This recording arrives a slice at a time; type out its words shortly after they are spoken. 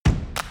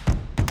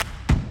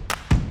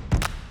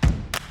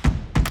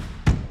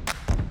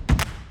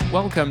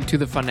Welcome to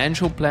the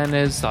Financial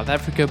Planners South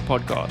Africa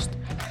podcast,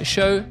 a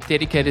show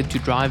dedicated to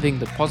driving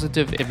the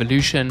positive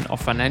evolution of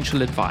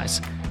financial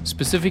advice,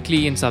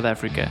 specifically in South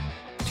Africa.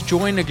 To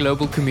join a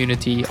global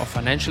community of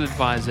financial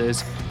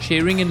advisors,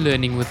 sharing and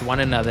learning with one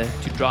another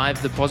to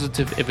drive the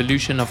positive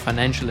evolution of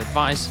financial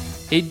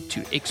advice, head to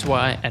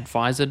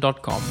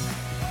xyadvisor.com.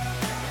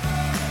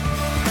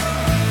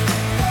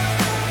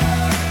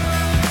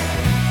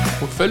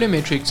 Portfolio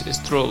Metrics is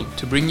thrilled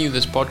to bring you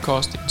this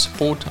podcast in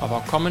support of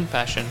our common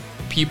passion,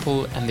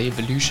 people, and the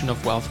evolution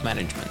of wealth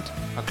management.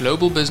 Our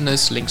global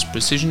business links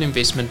precision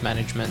investment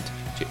management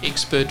to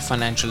expert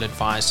financial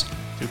advice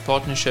through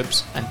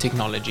partnerships and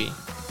technology.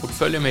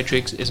 Portfolio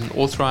Metrics is an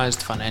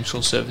authorized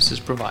financial services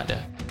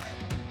provider.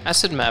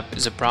 AssetMap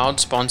is a proud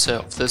sponsor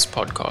of this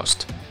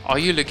podcast. Are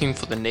you looking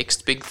for the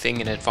next big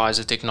thing in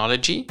advisor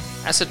technology?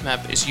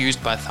 AssetMap is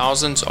used by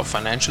thousands of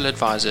financial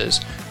advisors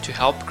to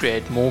help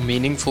create more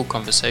meaningful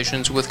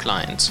conversations with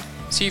clients.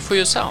 See for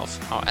yourself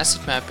how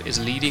AssetMap is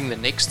leading the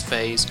next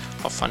phase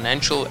of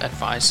financial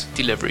advice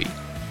delivery.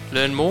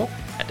 Learn more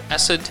at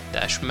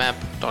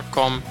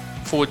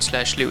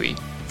asset-map.com/Louis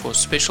for a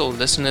special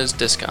listeners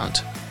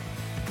discount.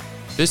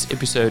 This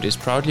episode is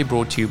proudly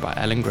brought to you by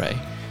Alan Gray.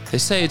 They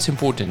say it's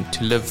important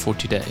to live for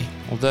today.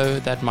 Although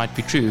that might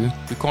be true,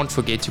 we can't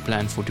forget to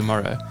plan for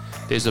tomorrow.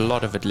 There's a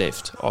lot of it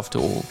left, after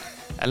all.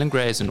 Alan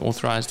Gray is an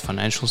authorized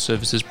financial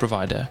services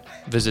provider.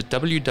 Visit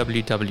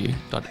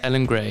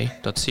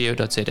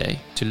www.alangray.co.za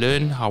to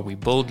learn how we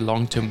build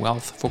long-term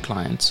wealth for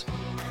clients.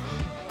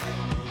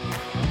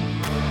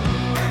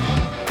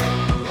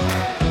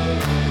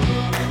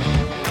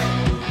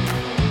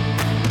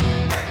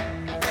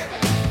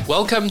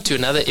 Welcome to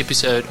another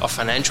episode of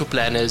Financial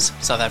Planners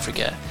South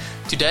Africa.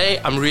 Today,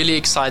 I'm really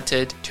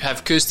excited to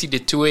have Kirsty du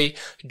Toit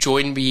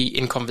join me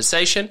in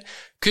conversation.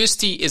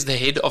 Kirsty is the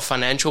head of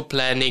financial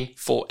planning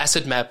for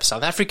AssetMap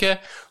South Africa,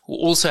 who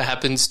also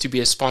happens to be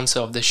a sponsor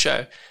of the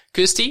show.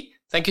 Kirsty,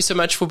 thank you so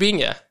much for being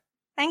here.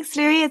 Thanks,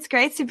 Louis. It's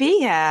great to be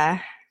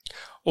here.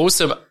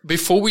 Awesome.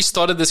 Before we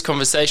started this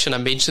conversation, I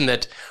mentioned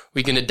that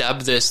we're going to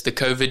dub this the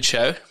COVID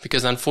show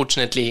because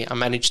unfortunately I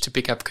managed to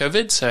pick up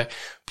COVID. So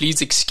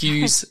please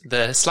excuse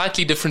the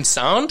slightly different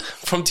sound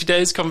from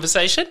today's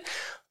conversation.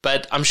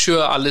 But I'm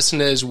sure our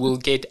listeners will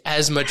get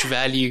as much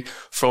value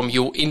from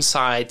your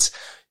insights.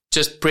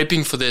 Just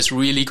prepping for this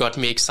really got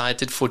me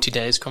excited for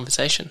today's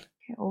conversation.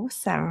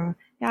 Awesome.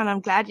 Yeah, and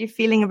I'm glad you're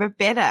feeling a bit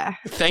better.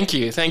 Thank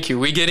you.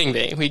 We're getting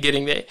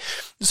there.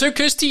 So,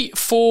 Kirsty,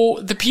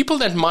 for the people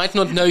that might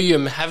not know you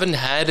and haven't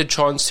had a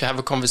chance to have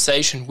a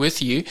conversation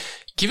with you,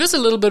 give us a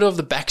little bit of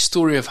the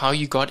backstory of how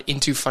you got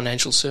into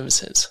financial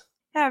services.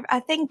 Yeah,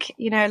 I think,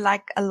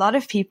 like a lot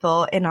of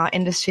people in our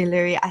industry,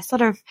 Louis, I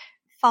sort of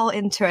fell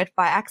into it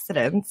by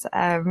accident.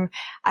 I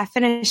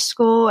finished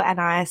school and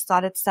I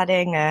started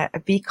studying a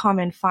BCom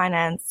in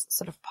finance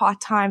sort of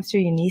part-time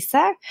through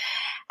UNISA.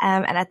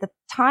 And at the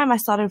time I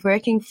started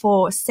working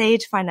for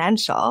Sage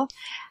Financial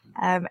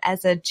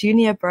as a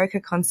junior broker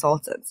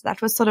consultant.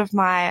 That was sort of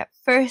my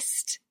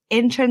first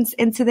entrance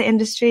into the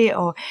industry,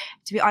 or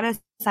to be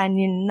honest, I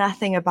knew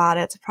nothing about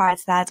it. Prior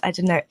to that, I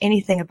didn't know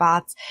anything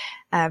about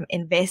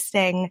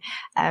investing.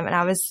 And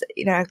I was,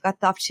 got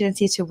the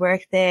opportunity to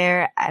work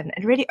there, and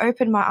it really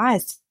opened my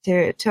eyes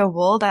to a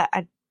world that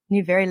I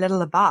knew very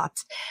little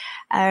about.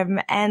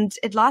 And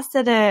it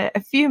lasted a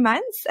few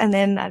months. And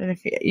then I don't know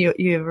if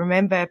you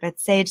remember,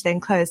 but Sage then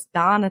closed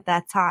down at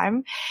that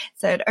time.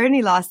 So it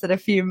only lasted a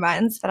few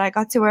months, but I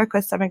got to work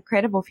with some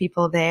incredible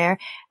people there,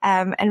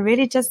 and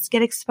really just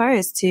get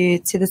exposed to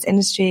this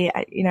industry,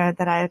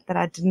 that I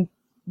didn't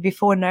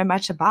before know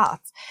much about.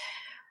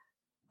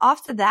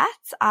 After that,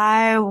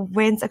 I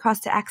went across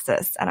to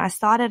Axis, and I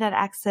started at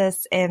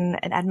Axis in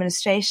an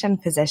administration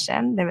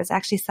position. There was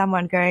actually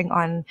someone going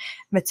on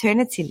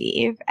maternity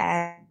leave,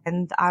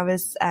 and I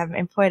was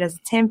employed as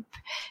a temp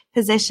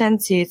position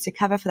to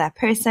cover for that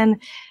person.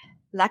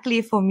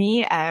 Luckily for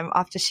me,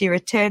 after she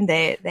returned,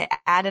 they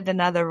added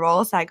another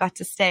role, so I got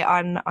to stay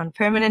on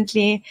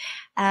permanently.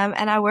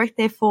 And I worked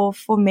there for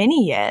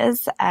many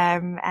years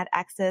at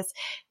Axis.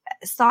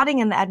 Starting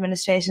in the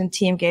administration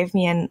team gave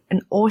me an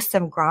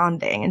awesome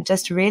grounding and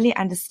just really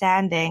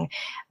understanding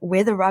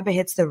where the rubber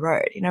hits the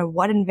road,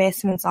 what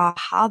investments are,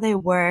 how they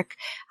work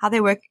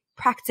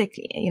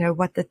practically,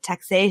 what the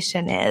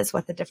taxation is,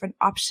 what the different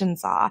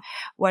options are,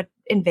 what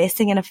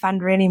investing in a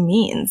fund really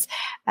means.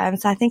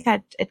 So I think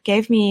it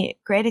gave me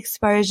great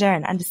exposure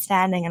and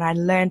understanding, and I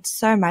learned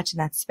so much in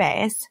that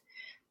space.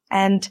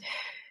 And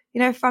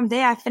from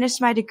there, I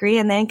finished my degree,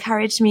 and they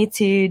encouraged me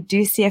to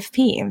do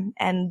CFP.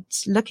 And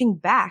looking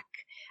back,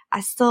 I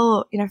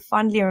still,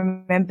 fondly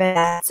remember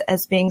that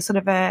as being sort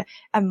of a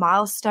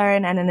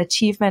milestone and an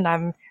achievement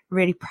I'm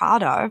really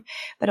proud of,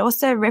 but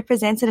also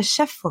represented a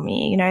shift for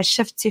me, a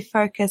shift to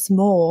focus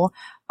more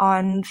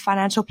on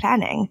financial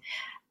planning.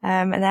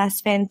 And then I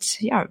spent,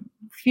 a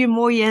few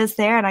more years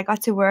there, and I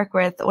got to work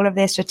with all of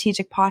their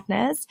strategic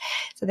partners.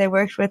 So they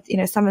worked with,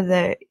 some of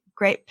the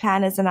great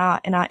planners in our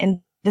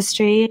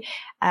industry,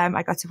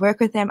 I got to work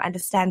with them,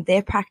 understand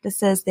their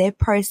practices, their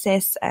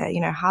process,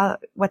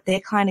 what their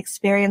client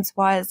experience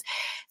was.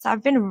 So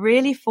I've been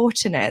really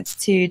fortunate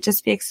to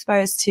just be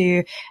exposed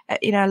to,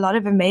 a lot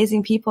of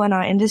amazing people in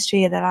our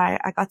industry that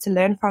I got to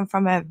learn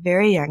from a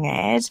very young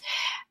age,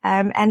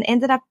 and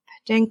ended up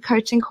doing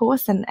coaching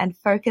course and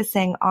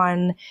focusing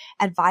on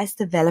advice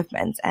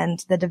development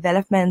and the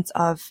development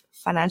of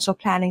financial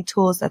planning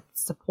tools that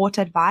support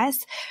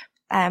advice.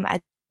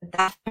 I did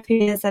that for a few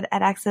years at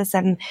Access,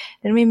 and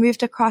then we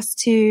moved across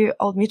to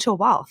Old Mutual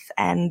Wealth,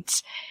 and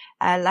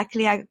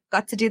luckily I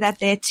got to do that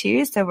there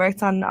too. So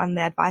worked on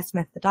the advice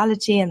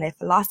methodology and their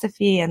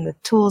philosophy and the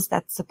tools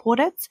that support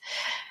it.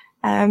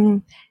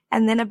 And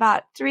then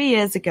about 3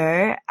 years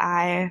ago,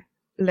 I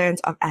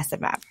learned of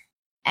AssetMap.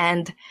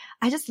 And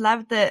I just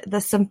love the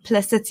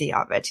simplicity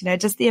of it,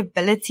 just the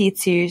ability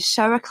to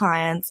show a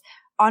client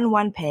on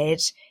one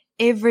page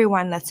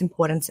everyone that's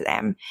important to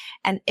them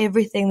and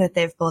everything that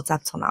they've built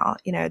up till now,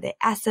 their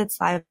assets,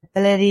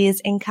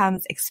 liabilities,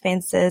 incomes,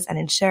 expenses, and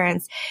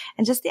insurance.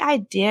 And just the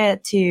idea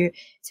to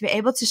be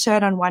able to show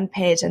it on one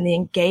page and the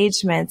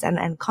engagement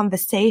and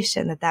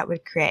conversation that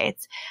would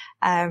create,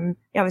 it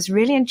was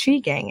really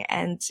intriguing.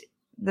 And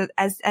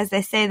as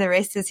they say, the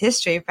rest is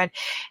history. But,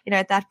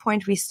 at that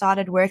point we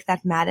started Work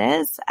That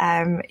Matters,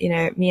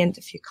 me and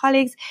a few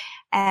colleagues,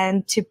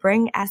 and to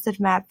bring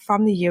AssetMap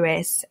from the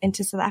US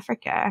into South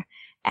Africa.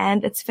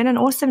 And it's been an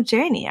awesome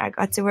journey. I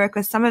got to work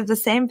with some of the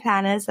same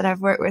planners that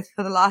I've worked with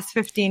for the last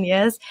 15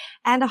 years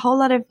and a whole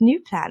lot of new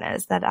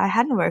planners that I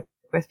hadn't worked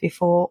with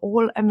before,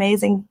 all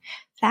amazing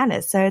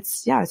planners. So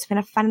it's been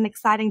a fun and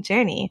exciting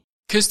journey.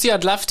 Kirsty,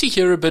 I'd love to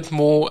hear a bit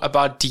more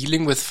about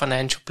dealing with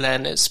financial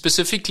planners,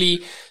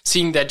 specifically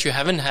seeing that you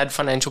haven't had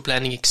financial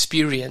planning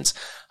experience.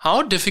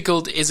 How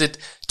difficult is it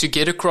to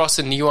get across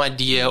a new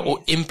idea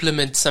or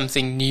implement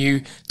something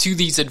new to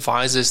these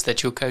advisors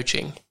that you're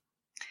coaching?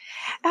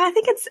 I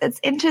think it's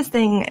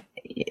interesting,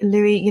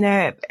 Louis,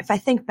 if I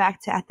think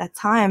back to at that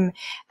time,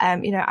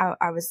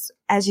 I was,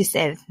 as you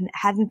said,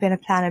 hadn't been a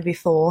planner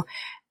before.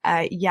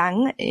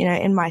 Young,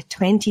 in my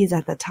 20s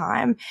at the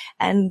time,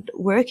 and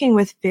working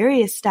with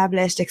very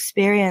established,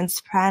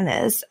 experienced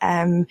planners,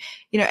 and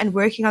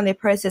working on their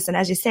process. And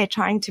as you say,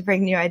 trying to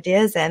bring new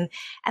ideas in.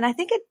 And I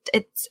think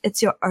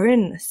it's your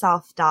own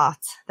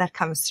self-doubt that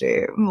comes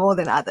through more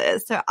than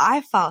others. So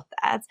I felt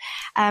that.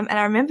 And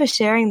I remember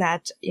sharing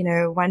that,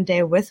 one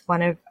day with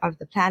one of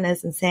the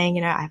planners and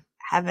saying, I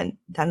haven't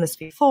done this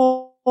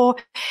before.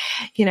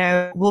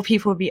 Will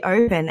people be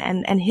open?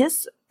 And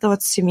his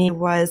thoughts to me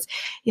was,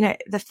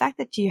 the fact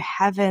that you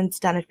haven't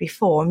done it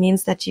before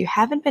means that you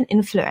haven't been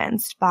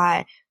influenced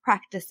by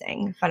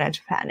practicing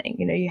financial planning.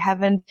 You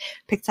haven't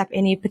picked up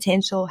any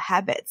potential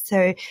habits.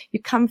 So you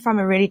come from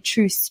a really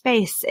true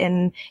space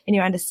in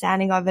your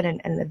understanding of it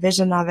and the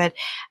vision of it.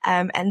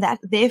 And that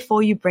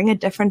therefore you bring a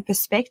different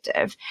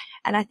perspective.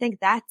 And I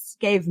think that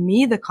gave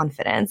me the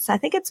confidence. I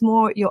think it's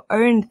more your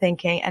own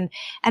thinking,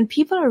 and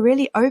people are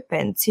really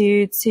open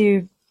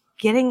to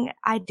getting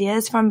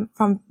ideas from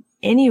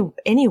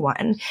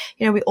anyone.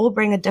 We all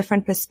bring a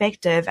different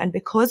perspective, and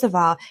because of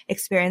our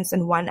experience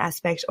in one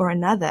aspect or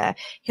another,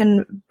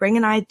 can bring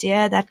an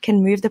idea that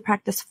can move the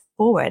practice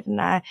forward.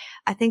 And I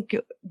think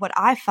what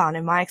I found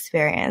in my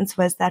experience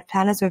was that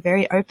planners were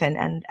very open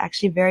and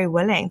actually very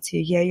willing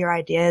to hear your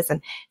ideas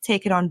and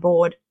take it on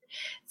board.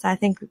 So I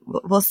think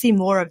we'll see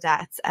more of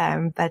that.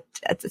 But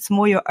it's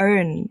more your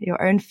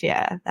own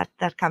fear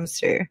that comes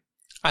through.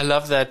 I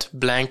love that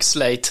blank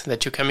slate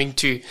that you're coming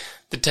to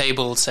the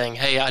table saying,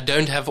 hey, I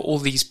don't have all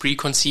these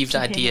preconceived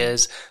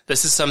ideas.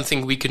 This is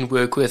something we can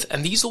work with.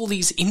 And all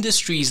these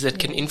industries that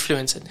can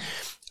influence it.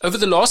 Over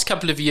the last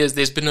couple of years,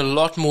 there's been a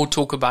lot more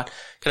talk about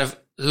kind of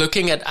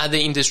looking at other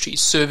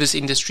industries, service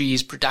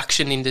industries,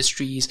 production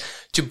industries,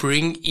 to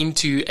bring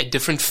into a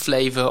different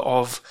flavor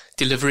of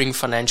delivering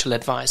financial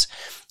advice.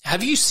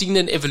 Have you seen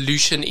an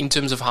evolution in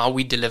terms of how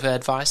we deliver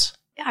advice?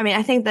 I mean,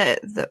 I think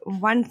that the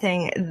one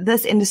thing,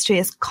 this industry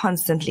is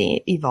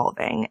constantly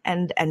evolving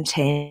and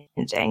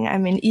changing. I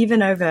mean,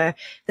 even over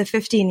the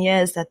 15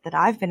 years that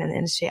I've been in the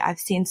industry, I've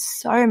seen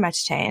so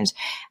much change.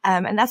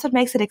 And that's what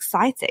makes it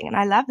exciting. And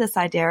I love this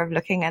idea of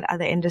looking at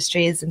other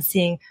industries and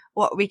seeing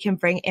what we can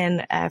bring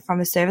in from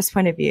a service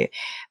point of view.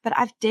 But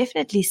I've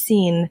definitely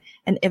seen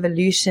an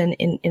evolution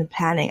in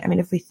planning. I mean,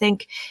 if we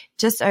think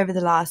just over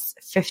the last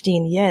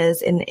 15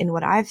 years in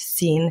what I've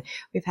seen,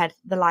 we've had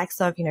the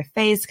likes of,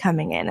 Phase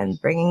coming in and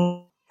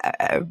bringing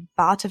a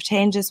bout of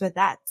changes with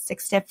that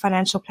 6-step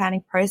financial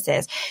planning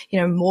process,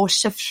 more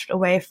shift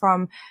away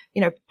from,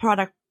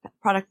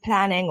 product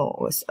planning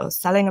or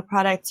selling a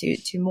product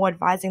to more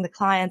advising the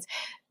clients,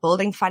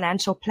 building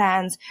financial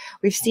plans.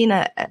 We've seen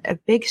a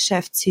big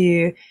shift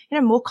to,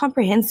 more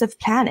comprehensive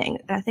planning.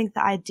 And I think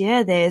the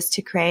idea there is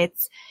to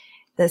create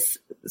this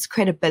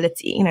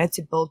credibility,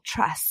 to build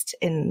trust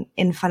in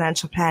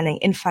financial planning,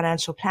 in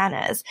financial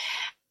planners.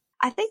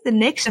 I think the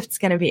next shift is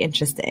going to be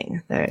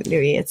interesting, though,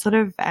 Louis. It's sort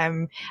of,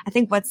 I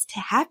think what's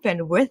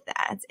happened with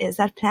that is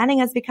that planning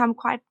has become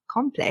quite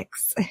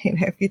complex.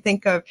 If you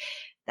think of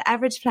the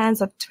average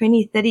plans of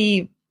 20,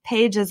 30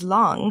 pages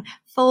long,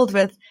 filled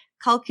with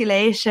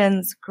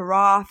calculations,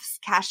 graphs,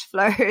 cash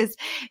flows,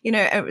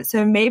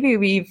 so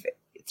maybe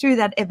through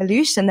that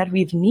evolution that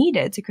we've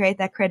needed to create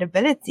that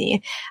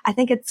credibility, I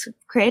think it's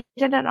created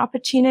an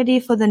opportunity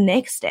for the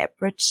next step,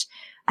 which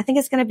I think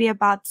is going to be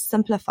about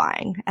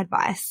simplifying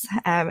advice,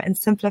 and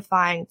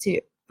simplifying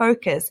to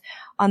focus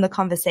on the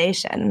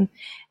conversation.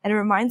 And it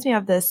reminds me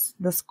of this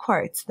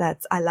quote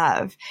that I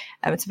love.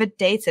 It's a bit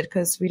dated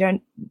because we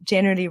don't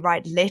generally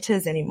write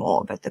letters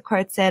anymore, but the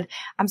quote said,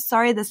 "I'm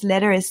sorry this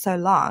letter is so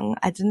long.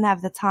 I didn't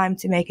have the time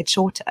to make it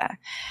shorter."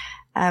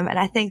 And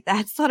I think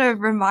that sort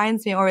of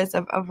reminds me always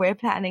of where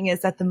planning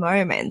is at the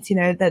moment.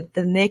 That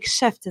the next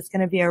shift is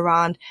going to be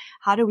around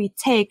how do we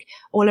take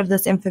all of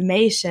this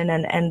information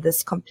and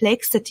this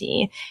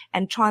complexity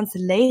and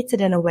translate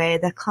it in a way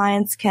that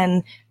clients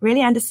can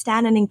really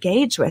understand and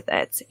engage with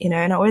it. And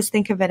I always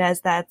think of it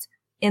as that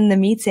in the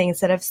meeting,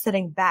 instead of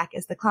sitting back,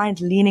 is the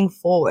client leaning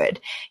forward.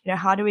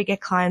 How do we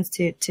get clients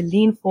to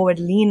lean forward,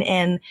 lean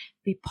in,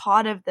 be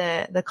part of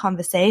the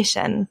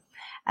conversation?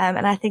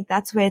 And I think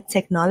that's where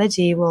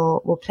technology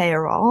will play a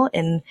role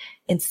in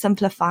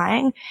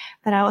simplifying.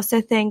 But I also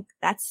think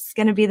that's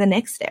going to be the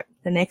next step,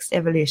 the next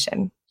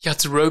evolution. Yeah,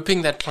 it's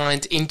roping that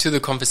client into the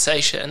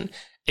conversation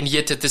and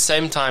yet at the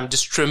same time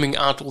just trimming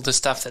out all the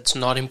stuff that's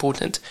not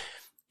important.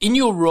 In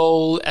your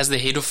role as the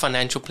head of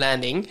financial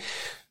planning,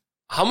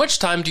 how much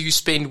time do you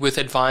spend with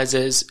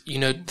advisors,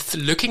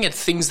 looking at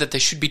things that they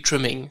should be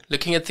trimming,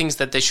 looking at things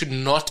that they should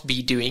not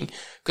be doing?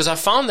 Because I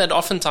found that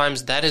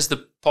oftentimes that is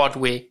the part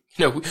where,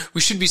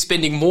 we should be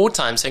spending more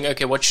time saying,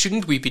 okay, what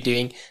shouldn't we be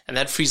doing? And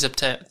that frees up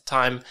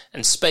time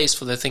and space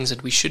for the things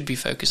that we should be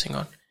focusing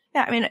on.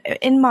 Yeah, I mean,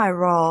 in my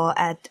role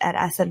at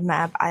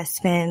AssetMap, I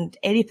spend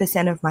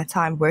 80% of my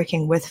time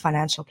working with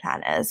financial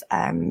planners,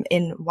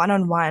 in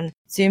one-on-one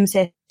Zoom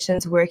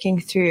sessions,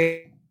 working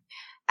through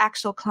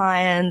actual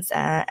clients,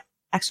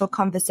 actual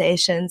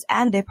conversations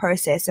and their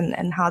process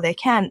and how they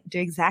can do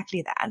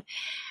exactly that.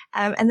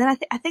 And then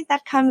I think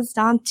that comes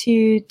down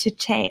to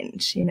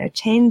change.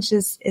 Change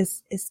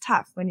is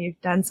tough when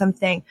you've done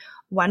something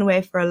one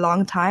way for a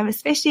long time,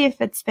 especially if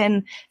it's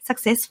been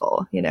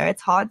successful.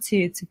 It's hard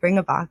to bring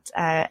about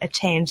a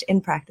change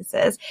in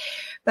practices.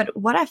 But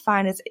what I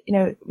find is,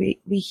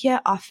 we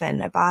hear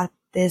often about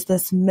there's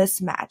this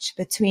mismatch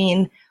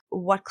between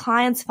what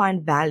clients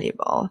find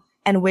valuable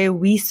and where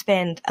we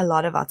spend a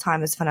lot of our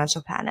time as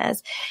financial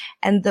planners.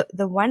 And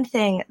the one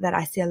thing that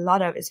I see a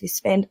lot of is we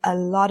spend a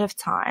lot of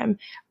time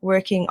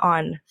working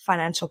on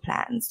financial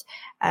plans.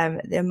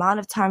 The amount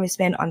of time we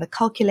spend on the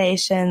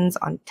calculations,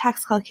 on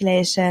tax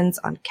calculations,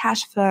 on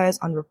cash flows,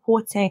 on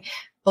reporting,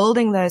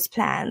 building those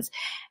plans.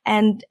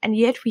 And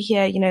yet we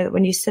hear,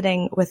 when you're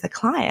sitting with a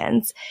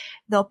client,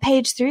 they'll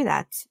page through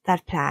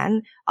that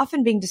plan,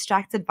 often being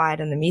distracted by it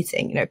in the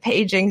meeting,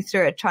 paging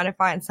through it, trying to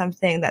find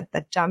something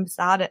that jumps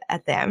out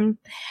at them.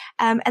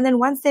 And then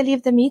once they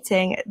leave the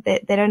meeting,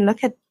 they don't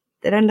look at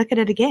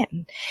it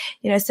again.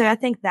 So I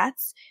think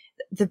that's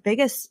the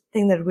biggest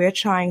thing that we're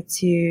trying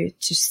to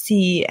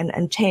see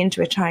and change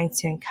we're trying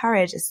to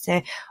encourage is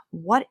to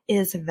what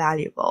is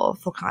valuable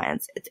for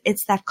clients.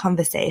 It's that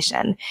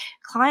conversation.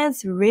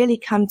 Clients really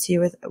come to you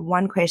with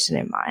one question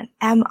in mind.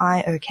 Am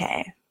I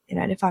okay?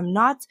 And if I'm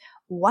not,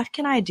 what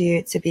can I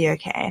do to be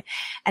okay?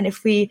 And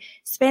if we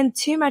spend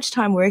too much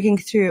time working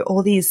through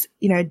all these,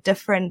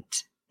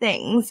 different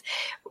things,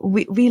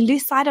 we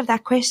lose sight of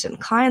that question.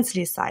 Clients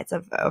lose sight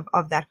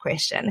of that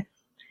question.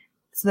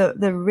 So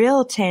the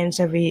real change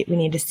that we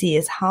need to see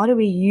is how do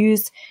we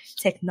use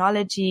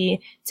technology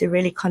to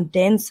really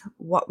condense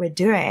what we're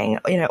doing,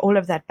 all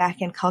of that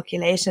back-end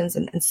calculations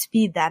and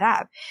speed that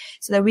up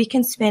so that we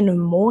can spend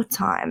more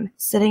time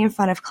sitting in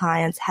front of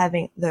clients,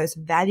 having those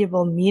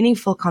valuable,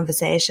 meaningful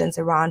conversations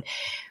around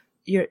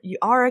you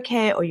are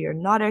okay or you're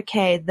not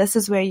okay. This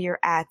is where you're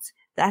at.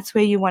 That's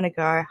where you want to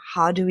go.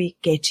 How do we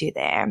get you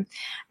there?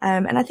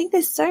 And I think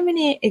there's so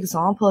many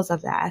examples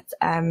of that.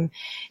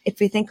 If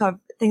we think of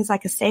things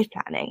like estate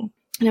planning,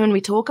 when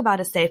we talk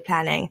about estate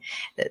planning,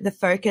 the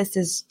focus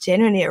is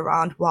generally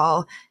around,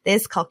 well,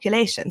 there's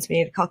calculations. We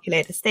need to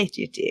calculate estate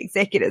duty,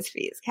 executors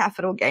fees,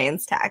 capital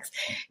gains tax,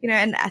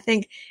 and I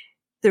think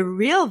the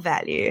real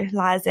value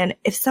lies in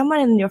if someone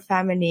in your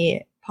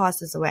family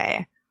passes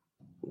away,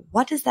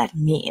 what does that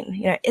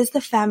mean? Is the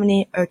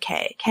family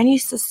okay? Can you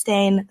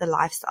sustain the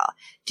lifestyle?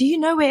 Do you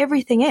know where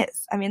everything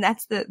is? I mean,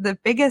 that's the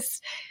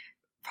biggest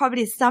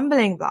probably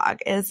stumbling block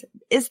is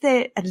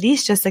there at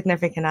least your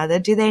significant other?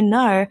 Do they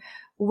know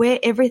where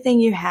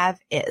everything you have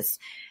is,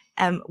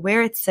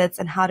 where it sits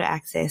and how to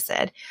access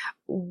it?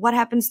 What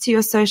happens to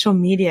your social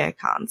media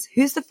accounts?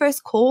 Who's the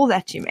first call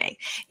that you make?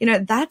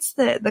 That's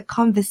the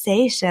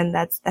conversation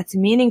that's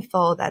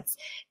meaningful,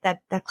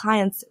 that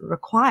clients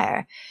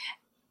require.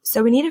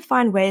 So we need to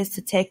find ways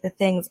to take the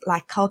things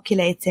like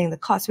calculating the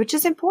cost, which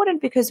is important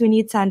because we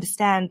need to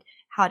understand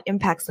how it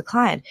impacts the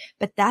client.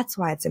 But that's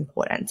why it's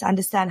important to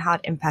understand how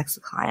it impacts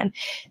the client.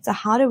 So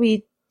how do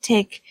we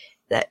take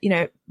that,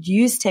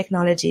 use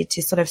technology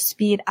to sort of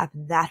speed up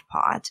that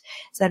part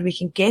so that we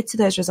can get to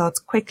those results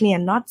quickly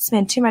and not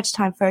spend too much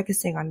time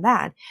focusing on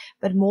that,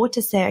 but more to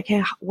say,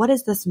 okay, what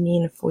does this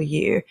mean for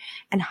you?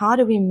 And how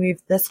do we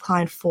move this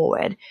client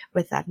forward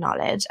with that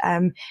knowledge?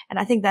 And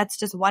I think that's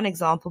just one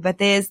example, but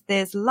there's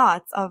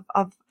lots of,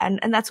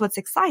 and that's what's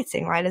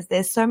exciting, right? Is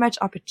there's so much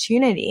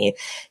opportunity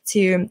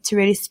to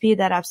really speed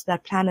that up so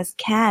that planners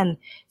can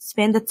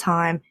spend the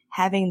time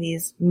having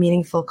these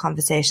meaningful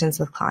conversations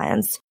with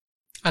clients.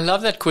 I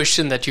love that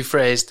question that you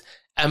phrased,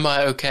 am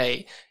I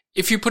okay?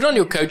 If you put on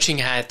your coaching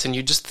hat and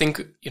you just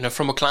think,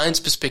 from a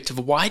client's perspective,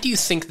 why do you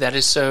think that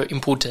is so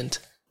important?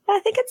 I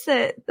think it's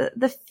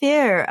the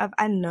fear of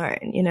unknown,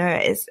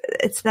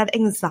 it's that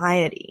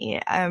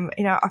anxiety. I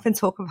often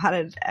talk about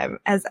it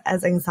as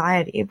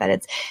anxiety, but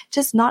it's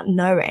just not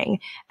knowing,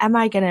 am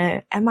I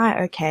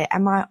okay?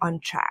 Am I on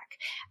track?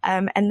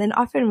 And then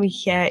often we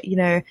hear,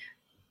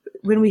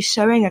 when we're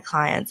showing a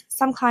client,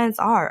 some clients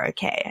are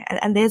okay.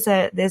 And there's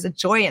a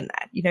joy in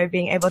that,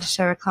 being able to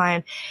show a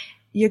client,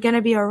 you're going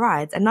to be all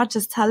right. And not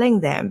just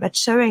telling them, but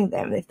showing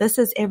them if this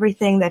is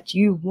everything that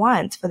you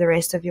want for the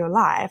rest of your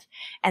life.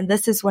 And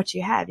this is what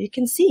you have. You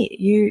can see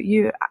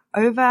you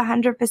over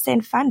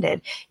 100%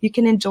 funded. You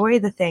can enjoy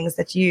the things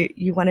that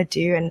you want to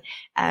do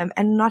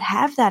and not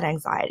have that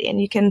anxiety.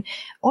 And you can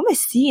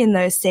almost see in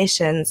those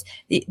sessions,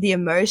 the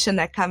emotion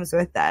that comes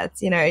with that.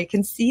 You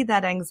can see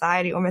that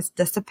anxiety almost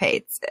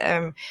dissipates,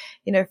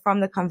 from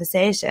the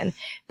conversation.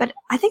 But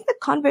I think the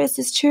converse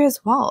is true as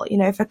well.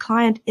 If a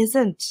client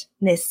isn't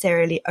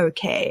necessarily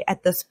okay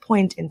at this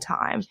point in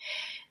time,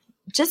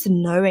 just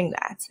knowing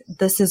that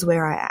this is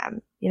where I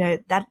am,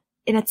 that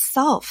in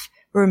itself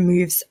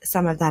removes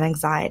some of that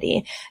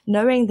anxiety,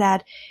 knowing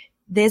that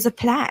there's a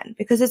plan,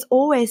 because there's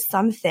always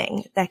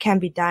something that can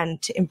be done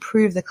to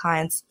improve the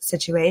client's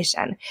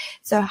situation.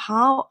 So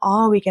how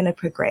are we going to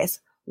progress?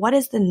 What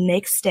is the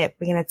next step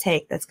we're going to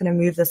take that's going to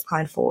move this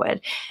client forward?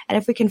 And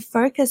if we can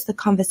focus the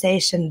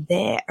conversation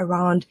there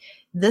around,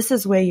 this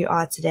is where you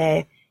are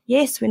today.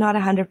 Yes, we're not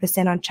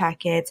 100% on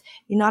track yet.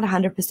 You're not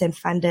 100%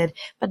 funded,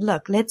 but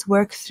look, let's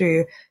work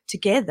through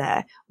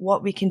together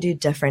what we can do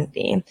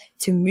differently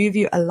to move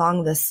you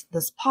along this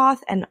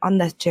path and on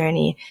that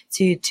journey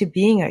to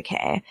being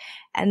okay.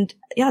 And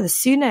the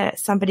sooner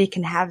somebody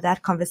can have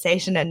that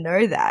conversation and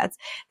know that,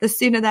 the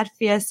sooner that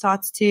fear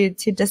starts to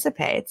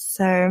dissipate.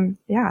 So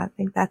I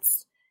think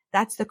that's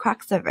the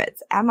crux of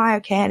it. Am I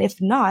okay? And if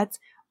not,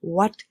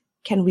 what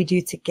can we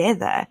do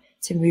together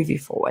to move you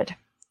forward?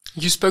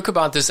 You spoke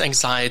about this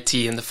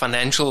anxiety and the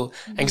financial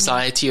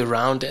anxiety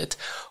around it.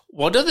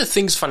 What are the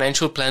things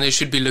financial planners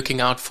should be looking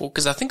out for?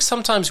 Because I think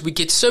sometimes we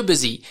get so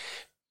busy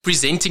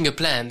presenting a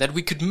plan that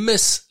we could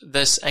miss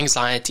this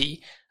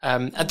anxiety.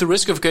 At the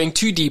risk of going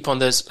too deep on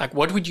this, like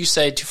what would you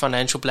say to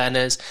financial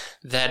planners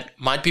that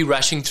might be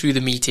rushing through the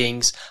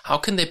meetings? How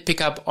can they pick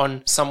up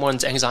on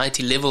someone's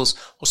anxiety levels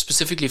or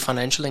specifically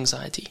financial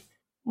anxiety?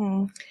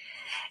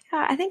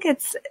 I think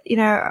it's,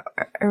 I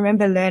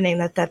remember learning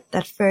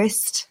that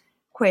first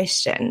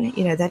question,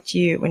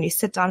 that when you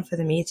sit down for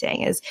the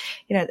meeting is,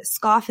 the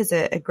SCARF is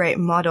a great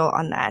model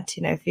on that.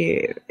 If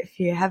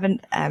you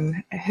haven't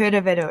heard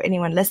of it, or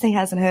anyone listening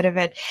hasn't heard of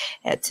it,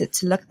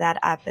 to look that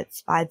up.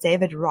 It's by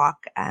David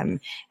Rock, and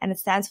it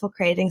stands for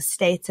creating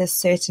status,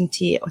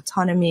 certainty,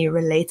 autonomy,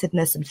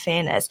 relatedness, and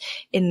fairness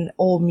in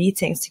all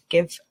meetings to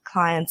give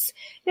clients,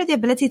 the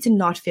ability to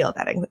not feel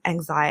that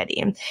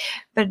anxiety.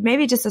 But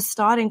maybe just a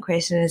starting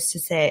question is to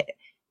say,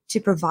 to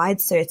provide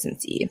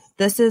certainty.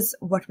 This is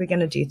what we're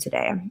going to do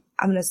today.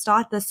 I'm going to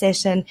start this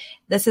session.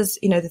 This is,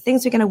 the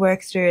things we're going to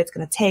work through. It's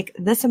going to take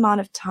this amount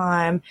of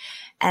time,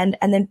 and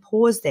then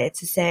pause there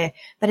to say,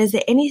 but is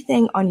there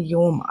anything on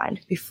your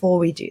mind before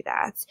we do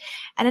that?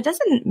 And it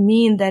doesn't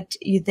mean that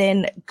you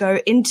then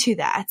go into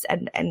that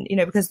and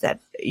because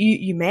that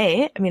you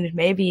may, it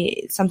may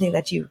be something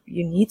that you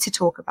need to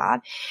talk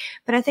about.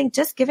 But I think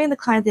just giving the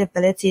client the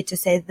ability to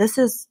say, this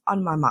is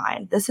on my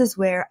mind. This is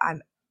where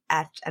I'm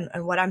at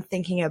and what I'm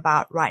thinking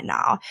about right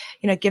now,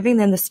 giving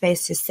them the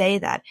space to say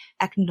that,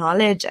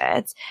 acknowledge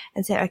it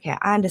and say, okay,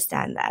 I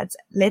understand that.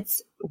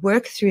 Let's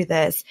work through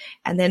this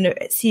and then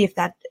see if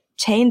that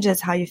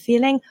changes how you're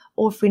feeling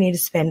or if we need to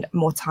spend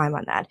more time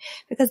on that,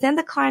 because then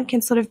the client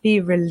can sort of be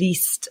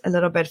released a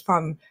little bit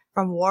from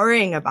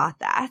worrying about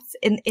that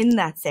in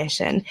that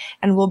session,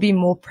 and will be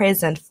more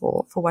present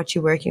for what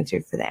you're working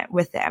through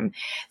with them.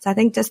 So I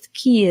think just the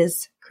key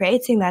is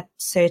creating that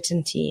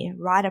certainty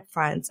right up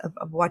front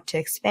of what to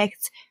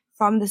expect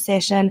from the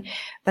session,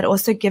 but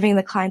also giving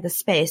the client the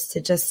space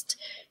to just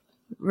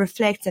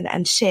reflect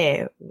and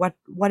share what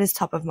is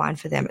top of mind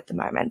for them at the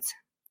moment.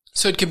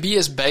 So it can be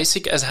as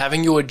basic as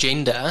having your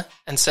agenda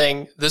and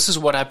saying, this is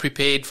what I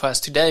prepared for us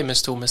today,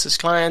 Mr. or Mrs.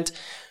 Client.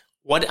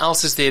 What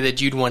else is there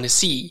that you'd want to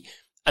see?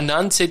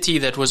 Anand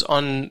Sethi, that was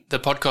on the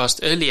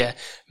podcast earlier,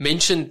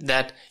 mentioned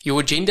that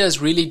your agenda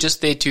is really just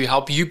there to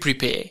help you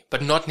prepare,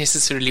 but not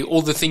necessarily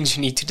all the things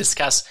you need to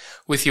discuss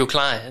with your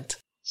client.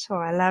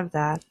 Sure, I love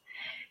that.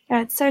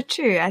 Yeah, it's so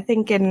true. I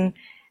think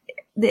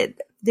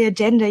the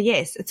agenda,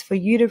 yes, it's for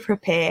you to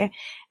prepare,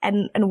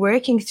 and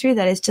working through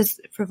that is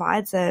just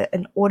provides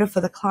an order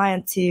for the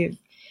client to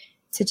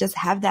just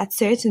have that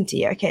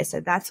certainty. Okay, so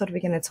that's what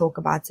we're going to talk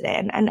about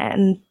today,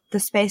 and the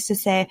space to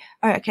say,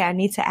 oh, okay, I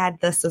need to add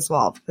this as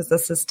well because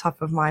this is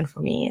top of mind for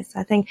me. So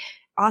I think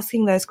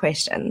asking those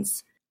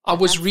questions. I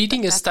was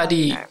reading a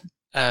study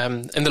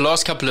in the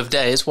last couple of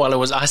days while I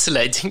was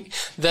isolating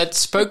that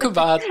spoke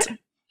about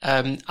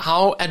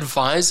how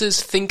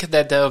advisors think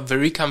that they're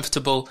very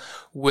comfortable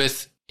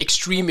with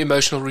extreme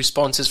emotional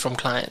responses from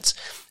clients.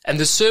 And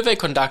the survey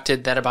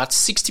conducted that about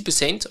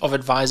 60% of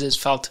advisors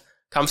felt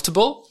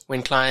comfortable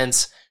when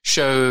clients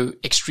show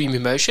extreme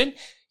emotion.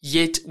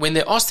 Yet when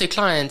they asked their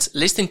clients,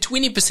 less than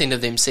 20%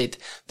 of them said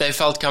they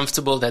felt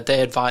comfortable that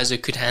their advisor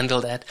could handle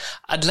that.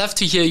 I'd love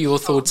to hear your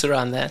thoughts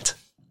around that.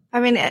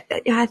 I mean,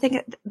 I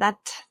think that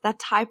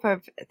type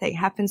of thing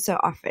happens so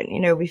often.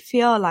 You know, we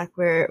feel like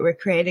we're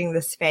creating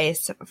the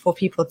space for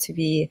people to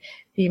be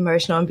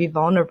emotional and be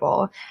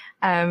vulnerable.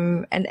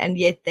 And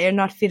yet they're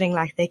not feeling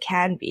like they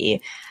can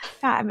be.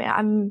 Yeah,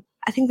 I mean,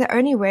 I think the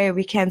only way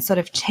we can sort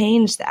of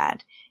change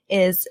that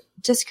is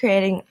just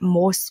creating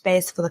more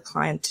space for the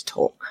client to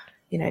talk.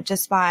 You know,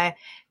 just by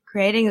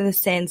creating the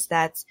sense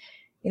that,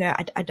 you know,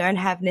 I don't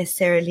have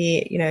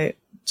necessarily, you know,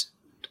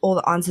 all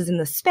the answers in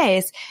the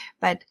space,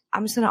 but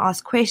I'm just going to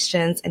ask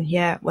questions and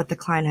hear what the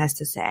client has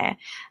to say.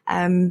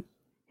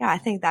 I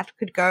think that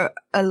could go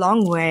a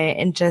long way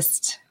in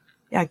just,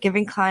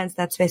 giving clients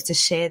that space to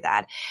share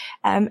that.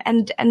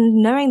 And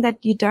knowing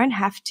that you don't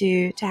have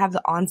to have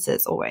the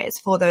answers always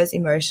for those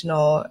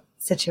emotional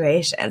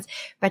situations,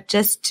 but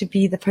just to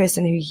be the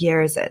person who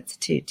hears it,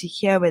 to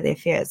hear where their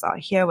fears are,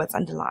 hear what's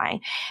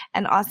underlying,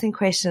 and asking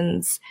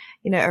questions,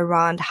 you know,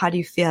 around how do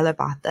you feel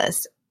about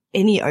this?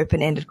 Any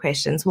open-ended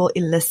questions will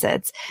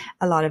elicit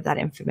a lot of that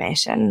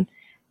information,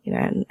 you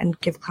know, and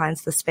give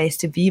clients the space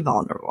to be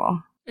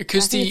vulnerable.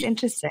 Because it's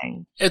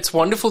interesting. It's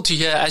wonderful to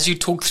hear as you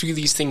talk through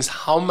these things,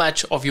 how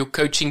much of your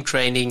coaching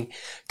training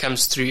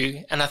comes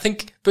through. And I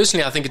think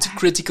it's a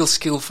critical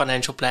skill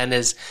financial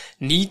planners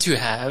need to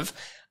have.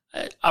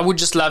 I would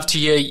just love to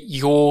hear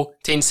your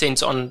 10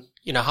 cents on,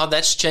 you know, how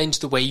that's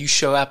changed the way you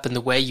show up and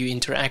the way you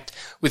interact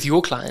with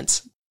your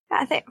clients.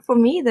 I think for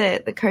me,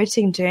 the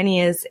coaching journey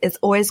is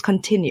always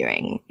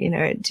continuing, you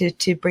know,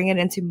 to bring it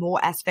into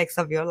more aspects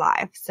of your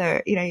life.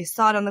 So, you know, you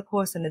start on the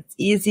course and it's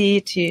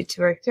easy to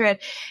work through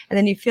it. And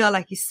then you feel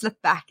like you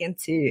slip back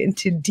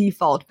into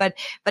default. But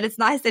it's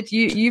nice that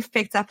you've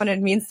picked up on it.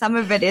 It means some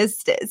of it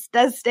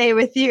does stay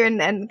with you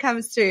and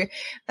comes through.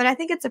 But I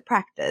think it's a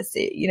practice,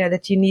 you know,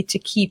 that you need to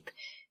keep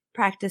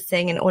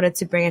practicing in order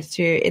to bring it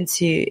through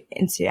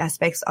into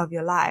aspects of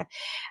your life.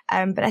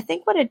 But I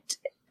think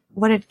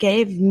what it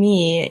gave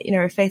me, you know,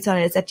 reflect on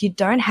it is that you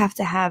don't have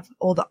to have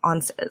all the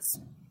answers.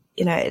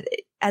 You know,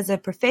 as a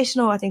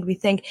professional, I think we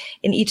think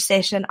in each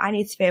session, I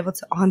need to be able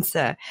to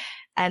answer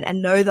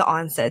and know the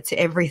answer to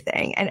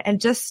everything. And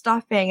just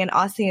stopping and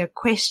asking a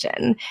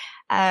question,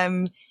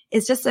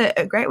 is just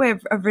a great way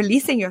of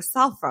releasing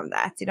yourself from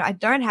that. You know, I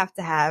don't have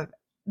to have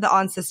the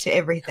answers to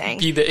everything.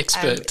 Be the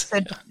expert.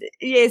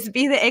 Yes,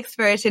 be the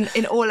expert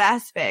in all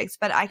aspects,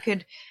 but I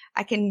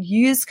can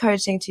use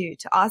coaching to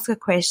ask a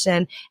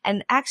question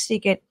and actually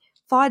get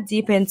far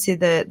deeper into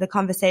the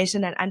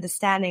conversation and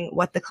understanding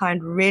what the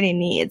client really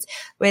needs.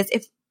 Whereas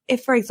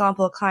if, for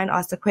example, a client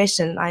asks a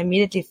question, I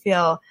immediately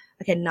feel,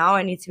 okay, now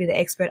I need to be the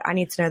expert. I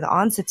need to know the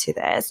answer to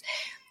this.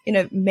 You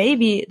know,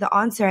 maybe the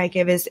answer I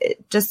give is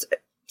it just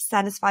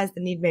satisfies the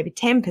need maybe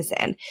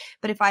 10%.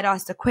 But if I'd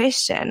asked a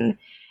question,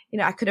 you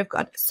know, I could have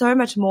got so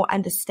much more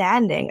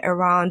understanding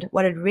around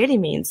what it really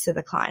means to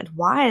the client.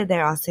 Why are they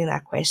asking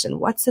that question?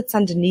 What sits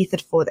underneath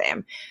it for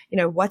them? You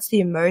know, what's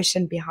the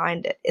emotion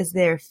behind it? Is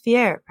there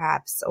fear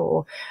perhaps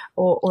or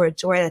a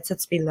joy that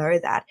sits below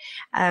that?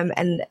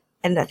 And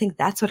I think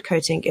that's what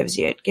coaching gives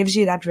you. It gives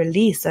you that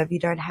release of you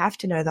don't have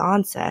to know the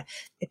answer.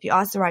 If you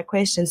ask the right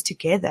questions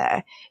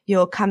together,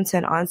 you'll come to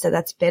an answer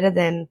that's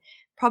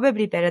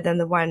probably better than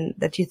the one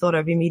that you thought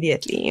of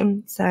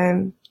immediately.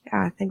 So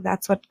I think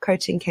that's what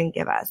coaching can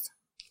give us.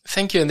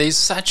 Thank you. And there's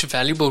such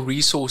valuable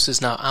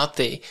resources now out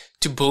there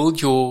to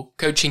build your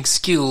coaching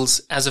skills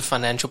as a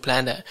financial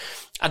planner.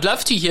 I'd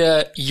love to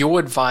hear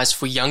your advice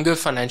for younger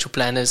financial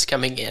planners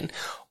coming in.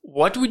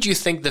 What would you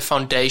think the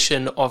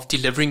foundation of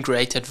delivering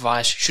great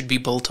advice should be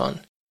built on?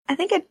 I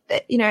think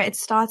it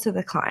starts with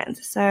the client.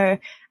 So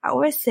I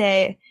always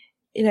say,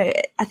 you know,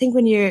 I think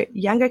when you're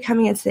younger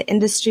coming into the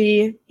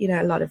industry, you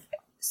know, a lot of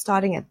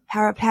starting at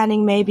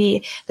paraplanning,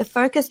 maybe the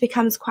focus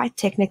becomes quite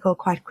technical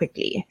quite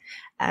quickly.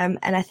 And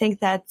I think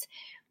that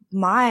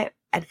my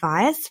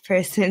advice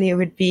personally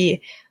would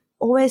be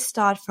always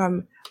start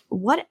from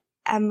what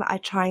am I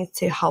trying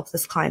to help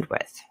this client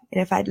with?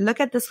 And if I look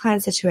at this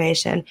client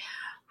situation,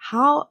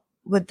 how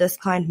would this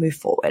client move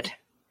forward?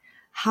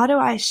 How do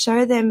I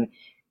show them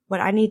what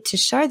I need to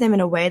show them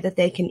in a way that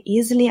they can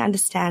easily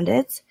understand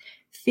it,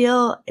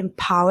 feel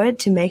empowered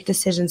to make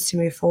decisions to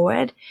move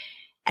forward,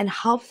 and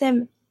help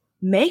them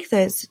make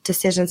those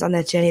decisions on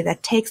that journey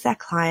that takes that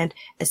client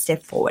a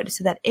step forward,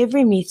 so that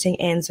every meeting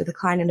ends with the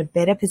client in a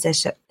better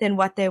position than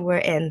what they were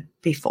in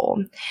before.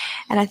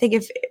 And I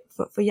think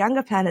for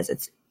younger planners,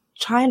 it's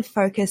try and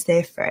focus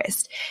there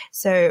first.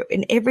 So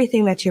in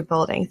everything that you're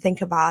building,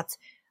 think about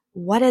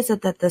what is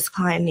it that this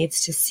client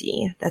needs to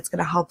see that's going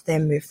to help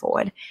them move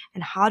forward?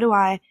 And how do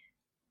I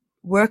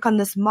work on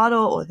this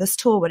model or this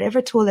tool,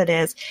 whatever tool it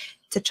is,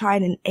 to try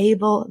and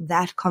enable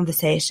that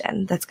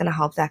conversation that's going to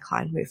help that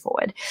client move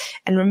forward?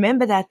 And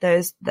remember that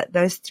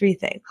those three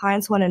things.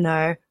 Clients want to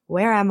know,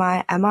 where am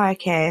I? Am I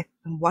okay?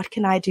 And what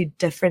can I do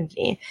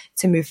differently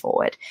to move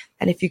forward?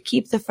 And if you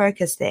keep the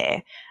focus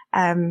there,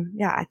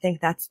 I think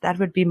that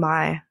would be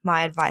my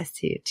advice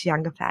to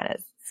younger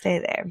planners. Stay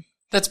there.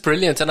 That's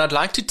brilliant. And I'd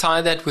like to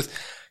tie that with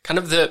kind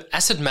of the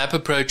asset map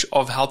approach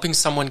of helping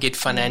someone get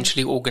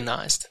financially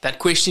organized. That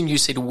question you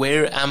said,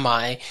 where am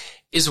I,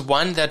 is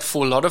one that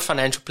for a lot of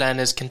financial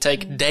planners can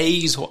take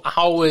days or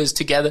hours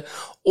to gather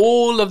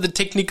all of the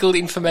technical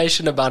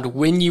information about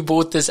when you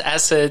bought this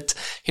asset,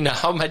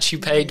 how much you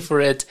paid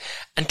for it.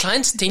 And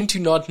clients tend to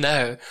not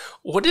know.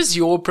 What has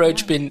your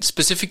approach been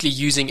specifically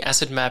using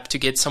Asset Map to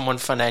get someone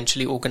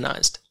financially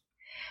organized?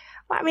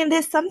 Well, I mean,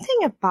 there's something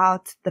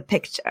about the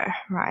picture,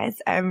 right?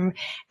 And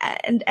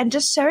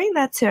just showing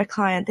that to a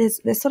client,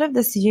 there's sort of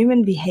this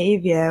human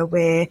behavior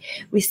where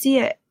we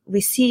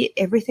see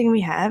everything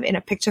we have in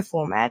a picture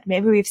format.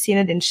 Maybe we've seen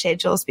it in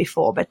schedules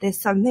before, but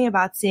there's something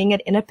about seeing it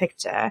in a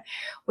picture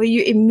where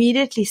you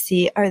immediately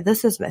see, oh,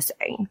 this is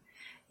missing,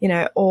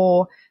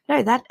 or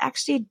no, that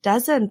actually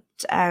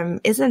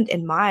isn't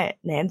in my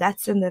name.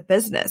 That's in the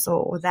business,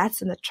 or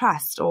that's in the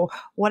trust, or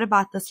what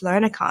about this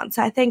loan account?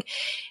 So I think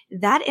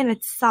that in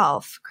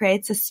itself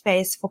creates a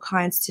space for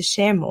clients to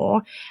share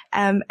more,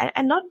 and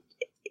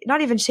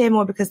not even share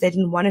more because they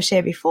didn't want to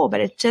share before, but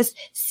it's just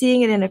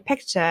seeing it in a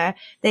picture,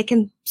 they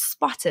can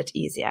spot it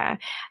easier.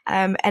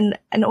 And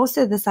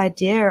also this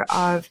idea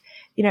of,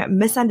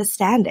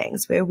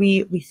 misunderstandings where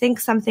we think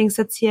something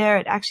sits here,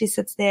 it actually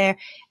sits there.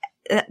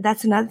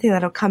 That's another thing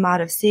that'll come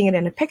out of seeing it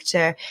in a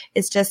picture,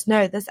 is just,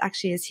 no, this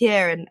actually is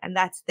here and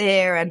that's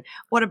there. And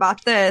what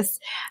about this?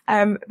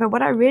 But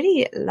what I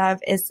really love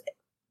is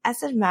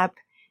Asset Map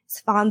has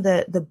found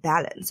the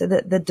balance. So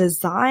the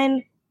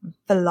design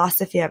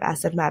philosophy of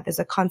Asset Map is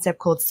a concept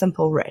called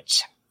Simple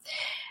Rich.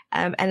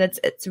 And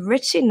it's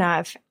rich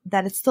enough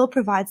that it still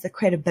provides the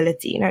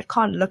credibility. It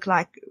can't look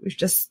like we've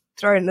just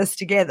thrown this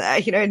together.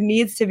 It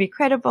needs to be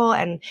credible.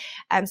 And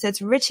so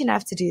it's rich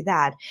enough to do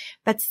that,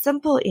 but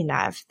simple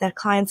enough that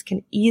clients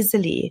can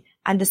easily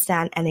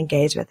understand and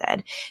engage with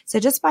it. So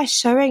just by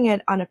showing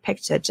it on a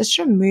picture, just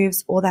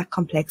removes all that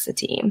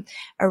complexity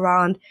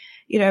around,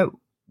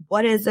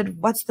 what is it?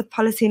 What's the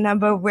policy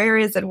number? Where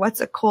is it? What's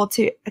it called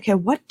to? Okay,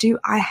 what do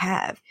I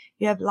have?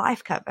 You have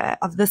life cover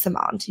of this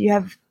amount. You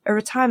have a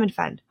retirement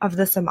fund of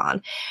this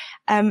amount.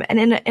 And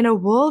in a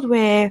world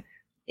where,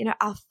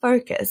 our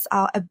focus,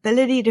 our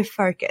ability to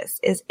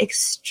focus is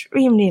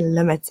extremely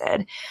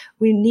limited,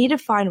 we need to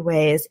find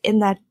ways in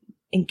that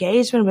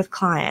engagement with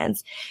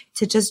clients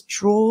to just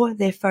draw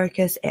their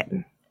focus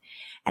in.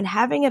 And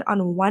having it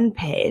on one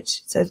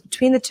page, so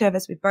between the two of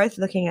us, we're both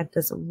looking at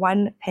this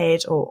one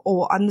page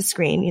or on the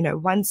screen,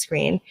 one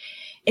screen,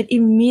 it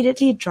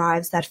immediately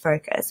drives that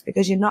focus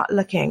because you're not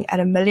looking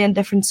at a million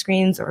different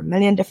screens or a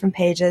million different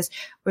pages.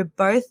 We're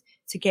both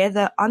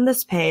together on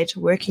this page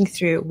working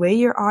through where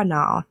you are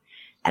now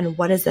and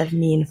what does that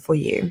mean for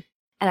you.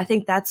 And I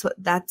think that's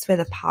where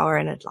the power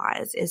in it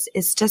lies,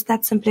 is just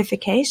that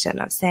simplification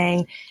of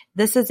saying,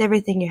 this is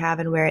everything you have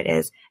and where it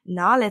is.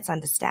 Now let's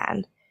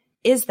understand.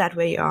 Is that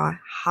where you are?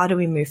 How do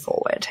we move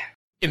forward?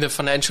 In the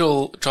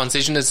Financial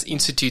Transitioners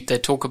Institute, they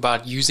talk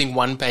about using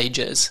one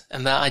pages.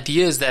 And the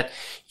idea is that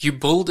you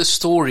build a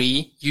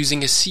story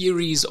using a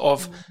series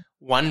of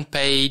one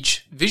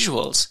page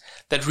visuals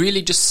that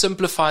really just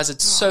simplifies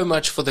it so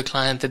much for the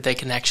client that they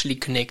can actually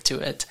connect to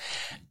it.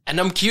 And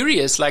I'm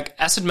curious, like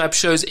Asset Map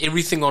shows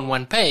everything on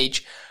one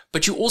page,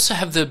 but you also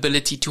have the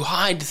ability to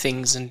hide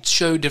things and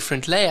show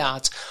different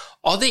layouts.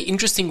 Are there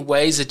interesting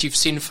ways that you've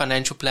seen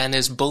financial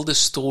planners build a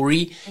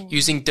story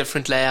using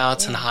different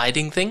layouts and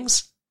hiding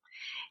things?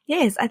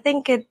 Yes, I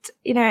think it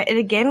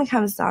again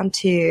comes down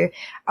to,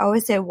 I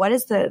always say, what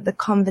is the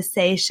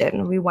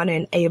conversation we want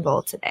to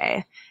enable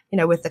today,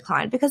 with the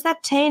client? Because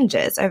that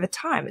changes over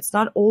time. It's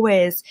not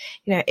always,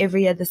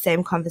 every year the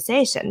same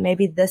conversation.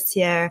 Maybe this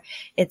year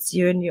it's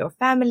you and your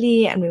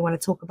family and we want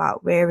to talk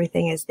about where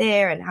everything is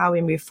there and how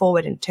we move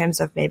forward in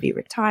terms of maybe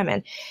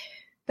retirement.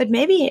 But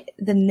maybe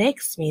the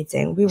next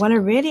meeting, we want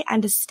to really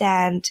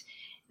understand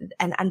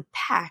and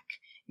unpack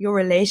your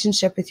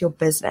relationship with your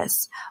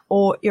business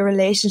or your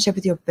relationship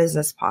with your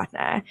business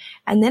partner.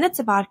 And then it's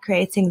about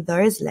creating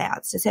those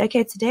layouts to say,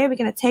 okay, today we're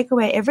going to take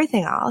away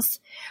everything else.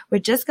 We're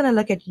just going to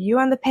look at you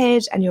on the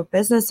page and your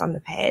business on the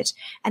page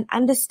and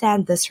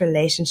understand this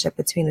relationship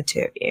between the two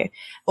of you,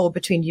 or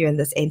between you and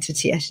this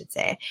entity, I should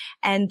say,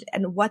 and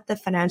what the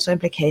financial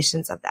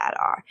implications of that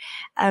are.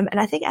 And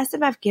I think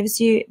Asset Map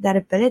gives you that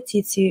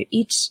ability to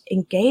each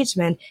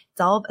engagement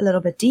delve a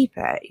little bit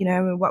deeper. You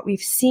know, what we've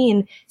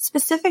seen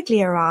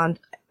specifically around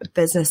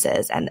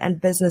businesses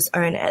and business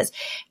owners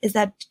is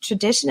that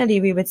traditionally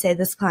we would say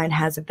this client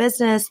has a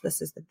business,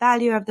 this is the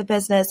value of the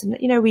business. And,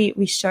 you know,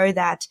 we show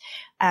that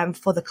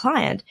for the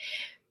client.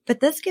 But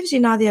this gives you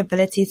now the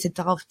ability to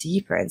delve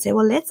deeper and say,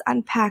 well, let's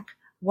unpack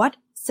what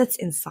sits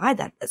inside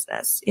that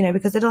business, you know,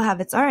 because it'll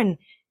have its own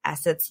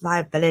assets,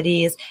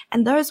 liabilities,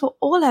 and those will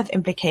all have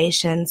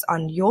implications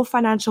on your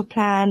financial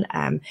plan,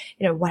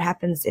 you know, what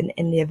happens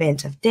in the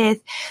event of death.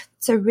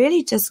 So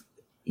really just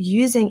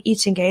using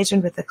each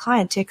engagement with the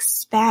client to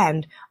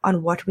expand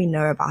on what we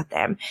know about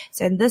them.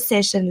 So in this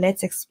session,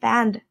 let's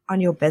expand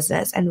on your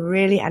business and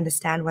really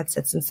understand what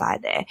sits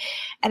inside there.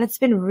 And it's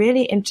been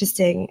really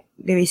interesting,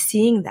 really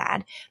seeing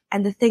that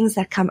and the things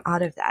that come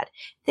out of that,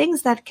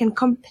 things that can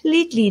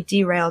completely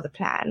derail the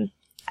plan.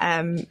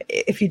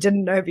 If you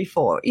didn't know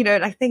before, you know,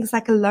 like things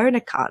like a loan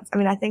account. I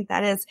mean, I think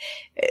that is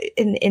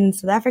in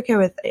South Africa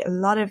with a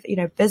lot of, you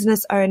know,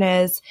 business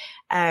owners,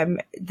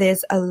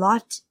 there's a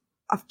lot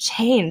of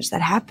change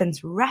that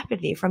happens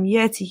rapidly from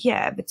year to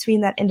year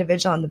between that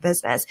individual and the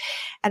business,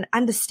 and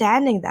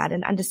understanding that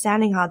and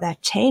understanding how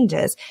that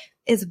changes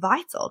is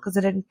vital because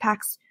it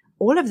impacts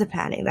all of the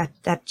planning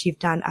that you've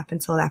done up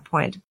until that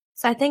point.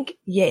 So I think,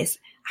 yes,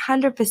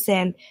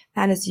 100%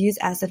 planners use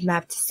Asset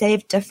Map to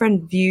save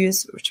different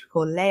views, which we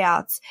call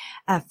layouts,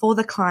 for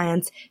the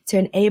clients to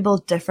enable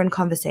different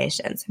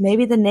conversations.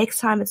 Maybe the next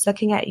time it's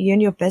looking at you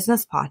and your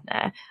business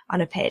partner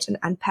on a page and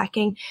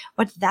unpacking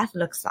what that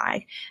looks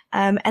like.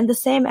 And the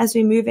same as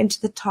we move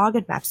into the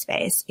target map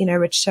space, you know,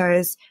 which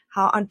shows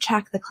how on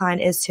track the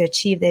client is to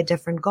achieve their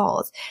different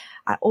goals.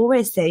 I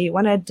always say you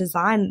want to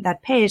design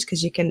that page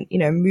because you can, you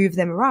know, move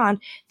them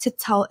around to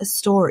tell a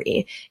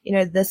story. You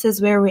know, this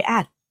is where we're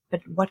at,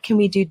 but what can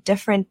we do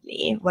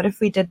differently? What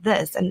if we did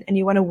this? And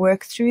you want to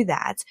work through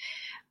that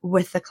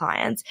with the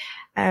client.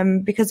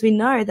 Because we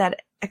know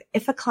that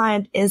if a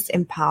client is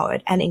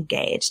empowered and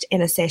engaged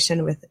in a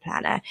session with the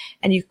planner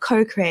and you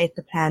co-create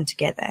the plan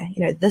together,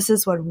 you know, this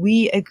is what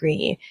we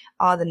agree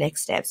are the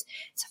next steps.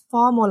 It's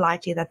far more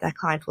likely that that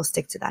client will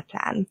stick to that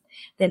plan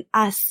than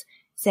us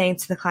saying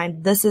to the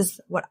client, this is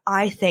what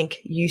I think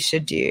you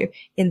should do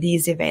in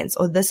these events,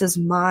 or this is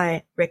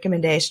my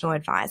recommendation or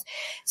advice.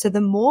 So the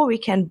more we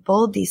can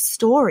build these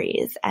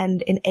stories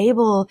and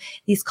enable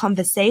these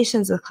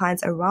conversations with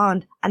clients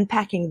around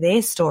unpacking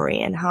their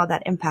story and how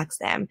that impacts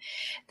them,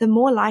 the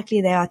more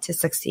likely they are to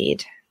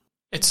succeed.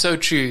 It's so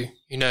true.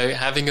 You know,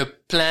 having a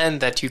plan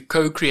that you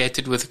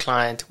co-created with the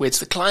client, where it's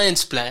the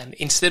client's plan,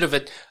 instead of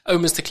it, oh,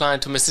 Mr.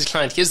 Client or Mrs.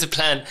 Client, here's the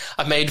plan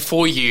I made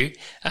for you.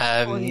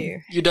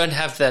 You don't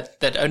have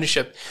that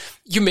ownership.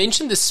 You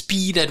mentioned the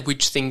speed at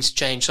which things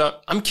change. So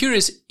I'm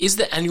curious, is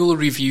the annual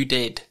review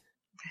dead?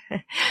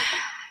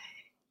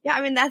 Yeah,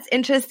 I mean, that's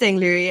interesting,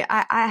 Louis.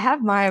 I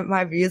have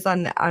my views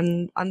on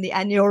the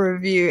annual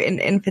review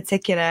in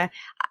particular.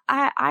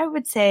 I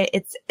would say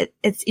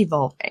it's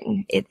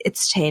evolving.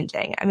 It's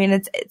changing. I mean,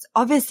 it's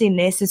obviously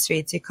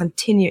necessary to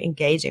continue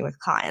engaging with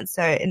clients.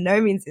 So in no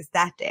means is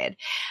that dead.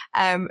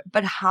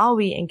 But how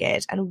we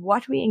engage and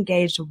what we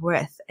engage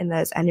with in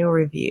those annual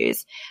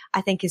reviews,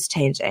 I think is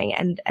changing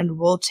and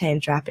will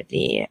change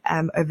rapidly,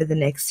 over the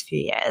next few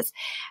years.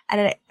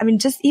 And I mean,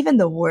 just even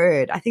the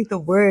word, I think the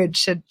word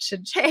should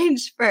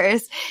change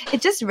first. It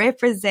just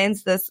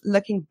represents this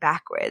looking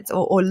backwards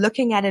or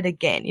looking at it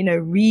again, you know,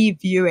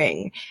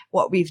 reviewing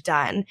what we've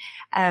done.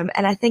 And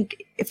I think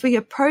if we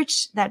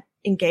approach that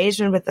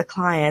engagement with the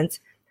client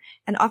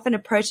and often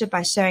approach it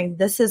by showing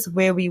this is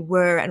where we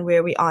were and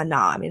where we are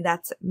now. I mean,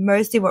 that's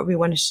mostly what we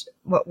want to,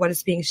 what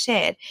is being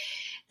shared.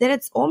 Then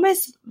it's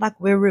almost like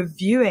we're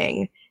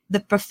reviewing the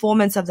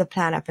performance of the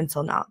plan up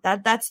until now.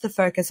 That's the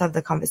focus of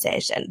the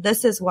conversation.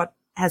 This is what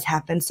has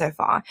happened so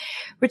far,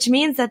 which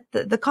means that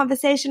the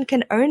conversation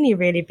can only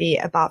really be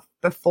about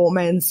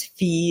performance,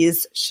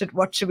 fees,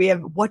 what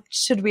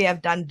should we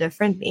have done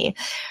differently.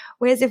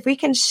 Whereas if we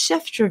can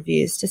shift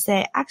reviews to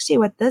say, actually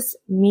what this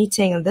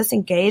meeting and this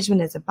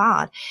engagement is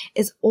about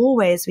is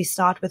always we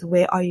start with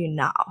where are you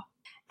now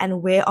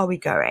and where are we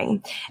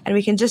going? And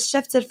we can just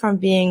shift it from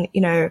being,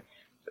 you know,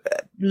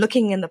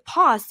 looking in the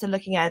past to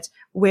looking at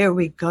where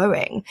we're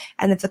going.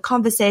 And if the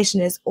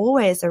conversation is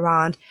always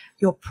around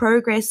your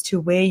progress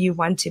to where you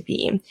want to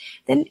be,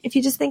 then if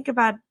you just think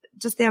about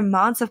just the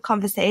amounts of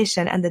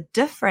conversation and the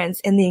difference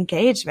in the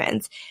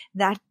engagement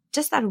that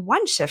just that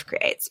one shift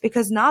creates,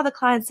 because now the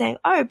client's saying,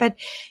 oh, but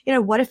you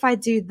know, what if I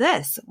do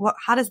this?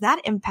 How does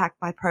that impact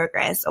my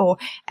progress?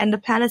 And the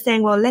planner's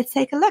saying, well, let's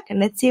take a look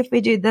and let's see if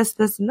we do this,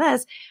 this, and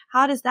this.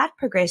 How does that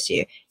progress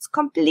you? It's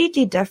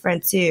completely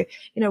different to, you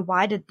know,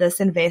 why did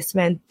this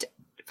investment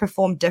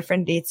perform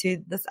differently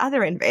to this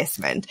other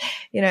investment?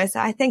 You know, so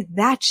I think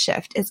that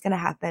shift is going to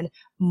happen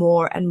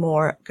more and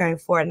more going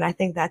forward. And I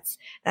think that's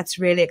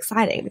really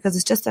exciting because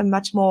it's just a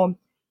much more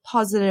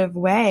positive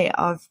way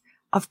of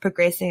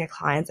progressing a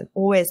client and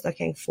always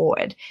looking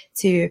forward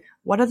to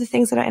what are the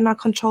things that are in our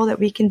control that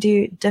we can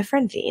do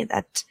differently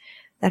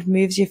that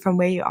moves you from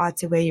where you are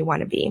to where you want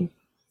to be.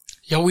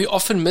 Yeah, we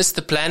often miss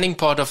the planning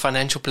part of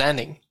financial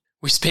planning.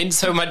 we spend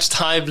so much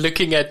time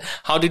looking at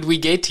how did we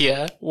get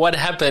here? What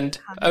happened?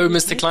 Oh,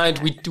 Mr.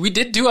 Client, we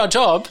did do our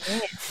job,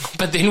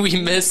 but then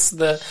we miss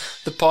the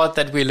part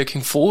that we're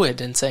looking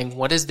forward and saying,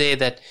 what is there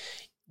that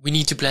we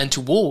need to plan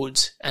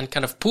towards, and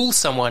kind of pull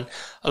someone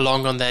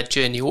along on that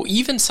journey, or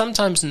even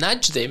sometimes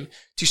nudge them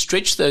to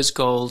stretch those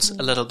goals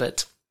a little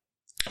bit.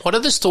 What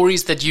are the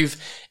stories that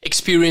you've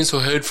experienced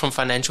or heard from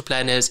financial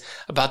planners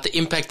about the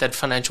impact that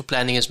financial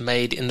planning has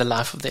made in the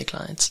life of their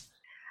clients?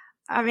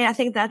 I mean, I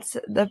think that's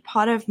the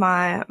part of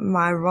my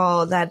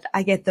role that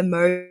I get the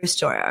most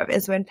joy of,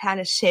 is when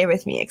planners share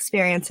with me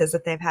experiences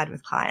that they've had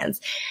with clients.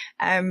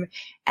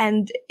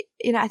 And,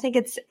 I think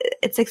it's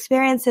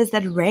experiences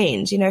that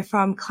range,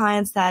 from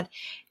clients that,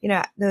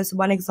 there was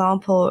one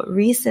example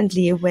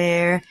recently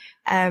where,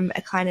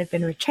 a client had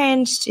been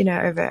retrenched,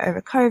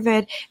 over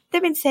COVID.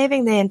 They've been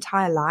saving their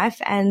entire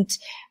life, and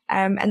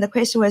the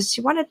question was, she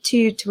wanted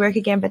to work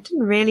again, but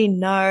didn't really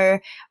know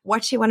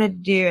what she wanted to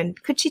do,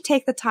 and could she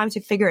take the time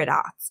to figure it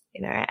out,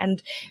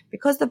 and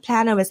because the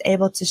planner was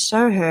able to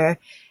show her,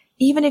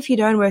 even if you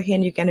don't work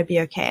in, you're going to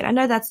be okay. And I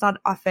know that's not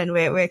often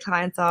where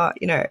clients are,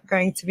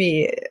 going to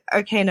be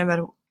okay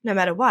no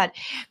matter what,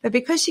 but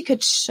because she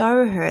could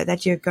show her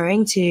that you're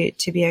going to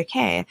be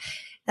okay,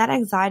 that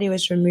anxiety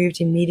was removed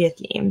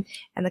immediately.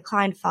 And the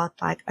client felt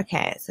like,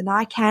 okay, so now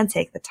I can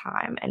take the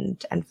time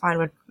and find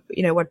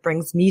what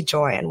brings me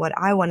joy and what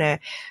I want to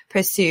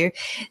pursue.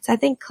 So I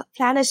think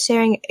planners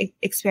sharing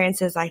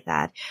experiences like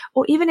that,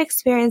 or even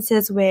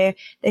experiences where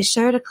they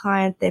showed a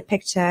client their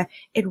picture,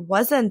 it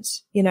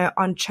wasn't,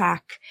 on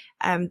track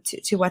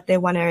to what they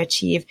want to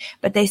achieve,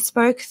 but they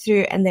spoke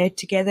through and they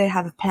together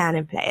have a plan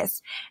in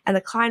place. And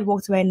the client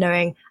walked away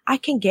knowing, I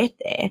can get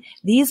there.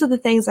 These are the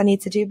things I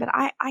need to do, but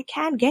I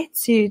can get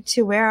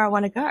to where I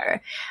want to go.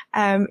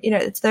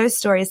 It's those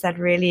stories that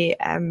really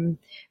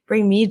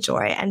bring me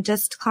joy, and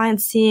just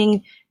clients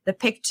seeing the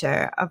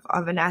picture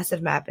of an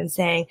asset map and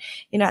saying,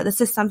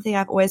 this is something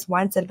I've always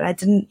wanted, but I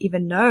didn't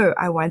even know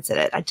I wanted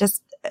it. I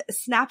just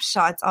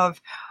snapshots of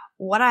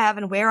what I have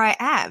and where I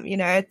am,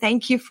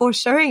 thank you for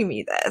showing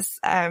me this.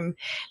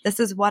 This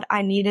is what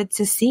I needed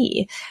to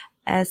see.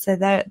 So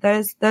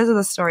those are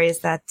the stories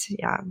that,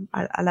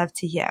 I love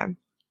to hear.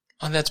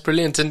 Oh, that's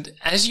brilliant. And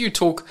as you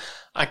talk,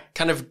 I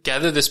kind of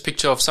gather this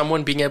picture of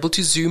someone being able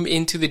to zoom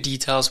into the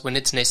details when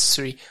it's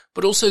necessary,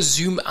 but also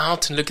zoom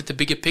out and look at the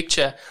bigger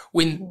picture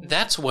when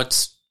that's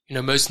what's,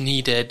 most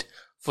needed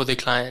for the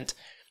client.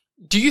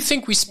 Do you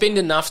think we spend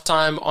enough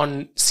time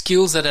on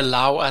skills that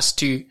allow us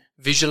to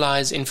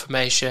visualize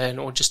information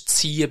or just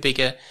see a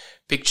bigger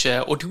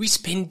picture? Or do we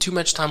spend too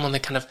much time on the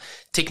kind of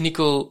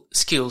technical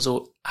skills?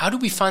 Or how do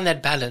we find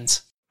that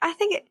balance? I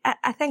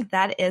think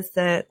that is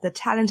the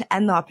challenge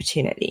and the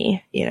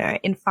opportunity,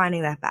 in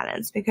finding that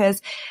balance,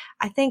 because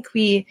I think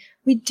we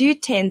do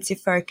tend to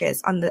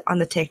focus on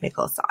the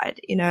technical side,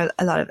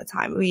 a lot of the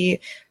time. We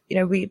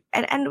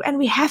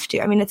have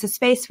to. I mean, it's a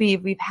space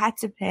we've had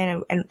to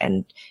play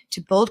and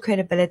to build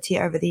credibility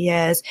over the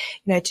years,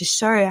 to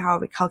show how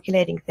we're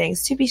calculating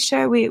things, to be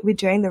sure we're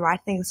doing the right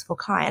things for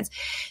clients.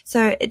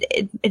 So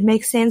it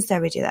makes sense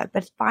that we do that.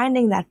 But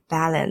finding that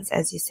balance,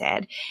 as you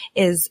said,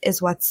 is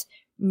what's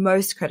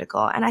most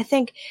critical. And I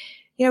think,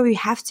 we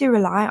have to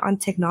rely on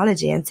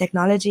technology, and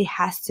technology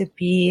has to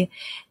be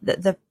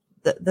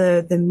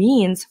the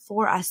means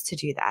for us to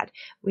do that.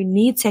 We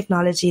need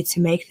technology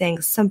to make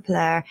things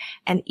simpler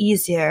and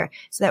easier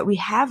so that we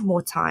have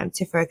more time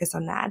to focus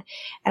on that.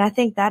 And I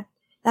think that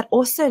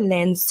also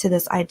lends to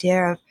this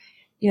idea of,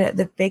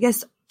 the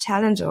biggest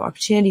challenge or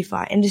opportunity for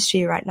our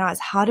industry right now is,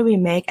 how do we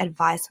make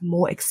advice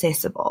more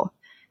accessible?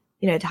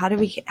 How do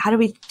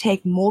we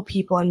take more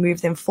people and move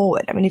them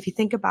forward? I mean, if you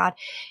think about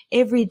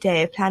every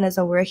day, planners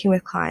are working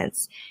with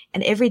clients,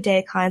 and every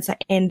day clients are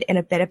in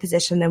a better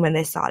position than when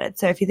they started.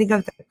 So if you think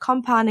of the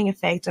compounding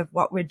effect of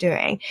what we're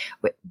doing,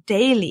 we're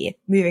daily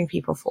moving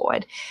people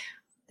forward.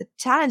 The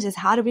challenge is,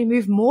 how do we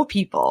move more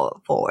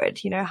people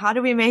forward? How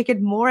do we make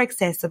it more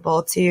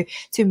accessible to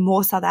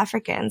more South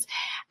Africans?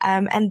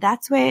 And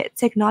that's where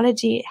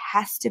technology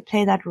has to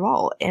play that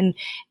role in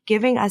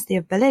giving us the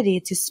ability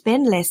to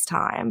spend less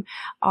time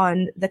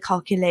on the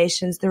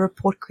calculations, the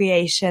report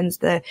creations,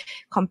 the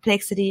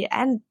complexity,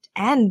 and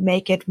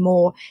make it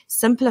more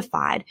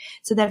simplified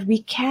so that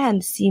we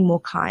can see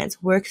more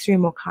clients, work through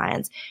more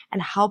clients,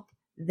 and help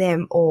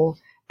them all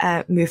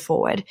move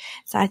forward.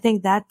 So I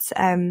think that's,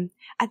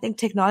 I think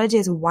technology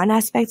is one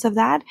aspect of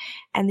that.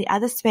 And the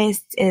other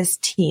space is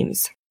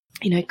teams,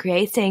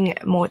 creating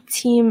more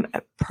team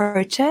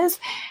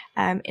approaches,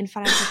 in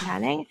financial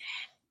planning.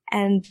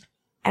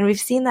 And we've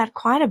seen that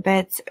quite a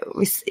bit.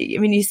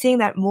 You're seeing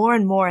that more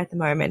and more at the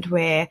moment,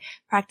 where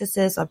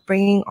practices are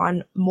bringing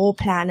on more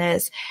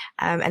planners,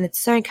 and it's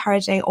so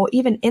encouraging. Or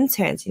even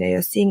interns,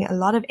 you're seeing a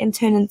lot of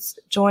interns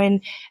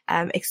join,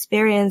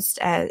 experienced,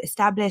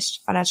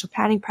 established financial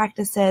planning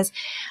practices.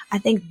 I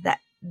think that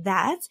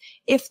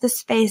if the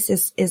space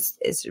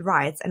is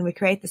right, and we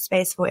create the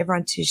space for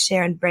everyone to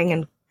share and bring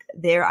in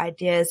their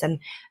ideas and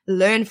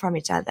learn from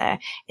each other,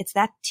 it's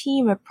that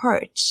team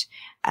approach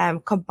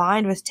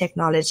combined with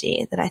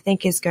technology that I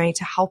think is going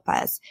to help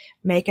us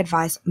make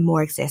advice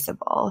more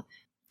accessible.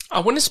 I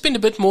want to spend a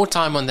bit more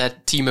time on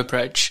that team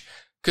approach,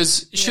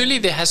 because surely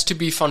there has to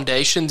be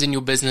foundations in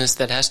your business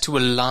that has to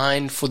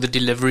align for the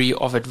delivery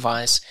of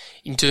advice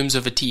in terms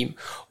of a team.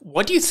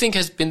 What do you think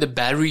has been the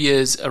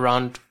barriers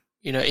around,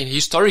 in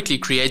historically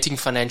creating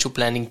financial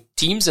planning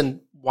teams,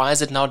 and why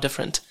is it now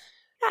different?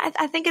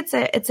 I think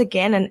it's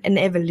again an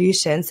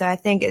evolution. So I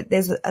think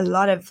there's a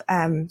lot of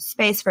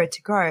space for it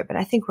to grow, but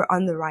I think we're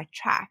on the right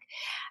track.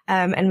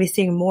 And we're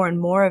seeing more and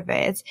more of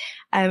it.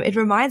 It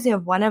reminds me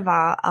of one of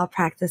our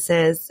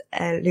practices,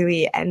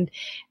 Louis, and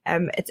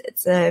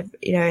it's a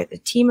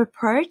team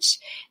approach.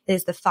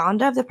 There's the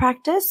founder of the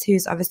practice,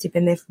 who's obviously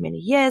been there for many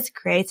years,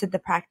 created the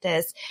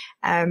practice,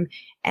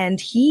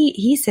 and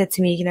he said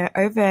to me,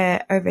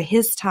 over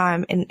his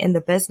time in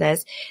the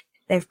business,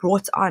 they've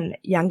brought on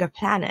younger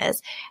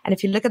planners. And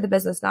if you look at the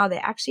business now, they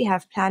actually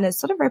have planners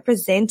sort of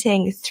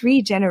representing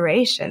 3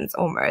 generations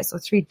almost, or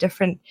 3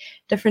 different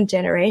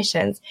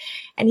generations.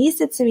 And he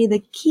said to me, the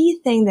key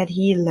thing that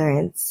he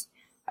learned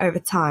over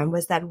time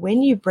was that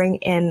when you bring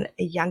in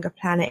a younger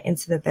planner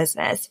into the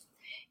business,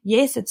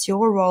 yes, it's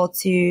your role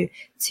to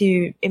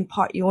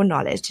impart your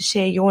knowledge, to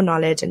share your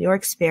knowledge and your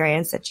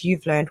experience that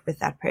you've learned with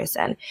that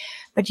person.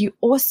 But you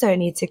also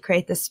need to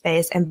create the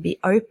space and be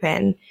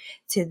open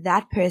to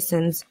that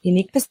person's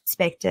unique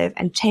perspective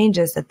and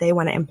changes that they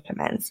want to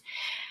implement.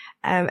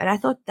 And I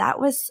thought that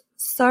was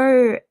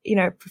so,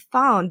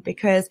 profound,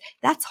 because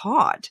that's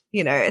hard.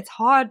 It's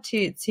hard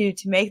to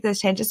make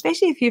those changes,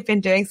 especially if you've been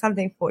doing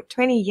something for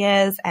 20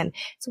 years and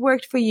it's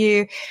worked for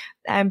you.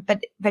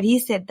 But he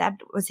said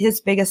that was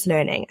his biggest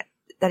learning,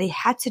 that he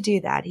had to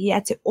do that. He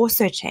had to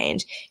also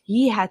change.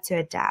 He had to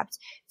adapt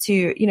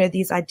to,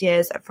 these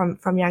ideas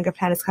from younger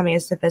planners coming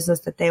into the business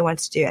that they want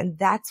to do. And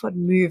that's what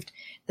moved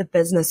the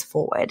business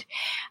forward.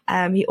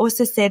 He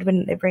also said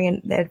when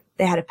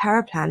they had a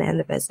paraplanner in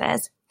the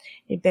business,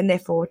 he'd been there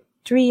for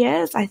 3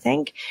 years, I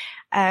think,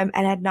 and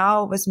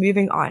was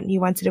moving on. He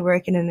wanted to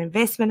work in an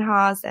investment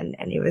house, and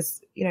he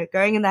was,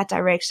 going in that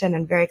direction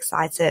and very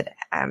excited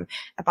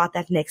about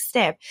that next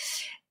step.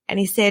 And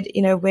he said,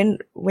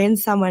 when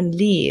someone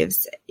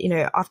leaves,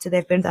 after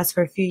they've been with us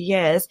for a few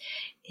years,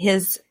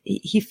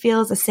 he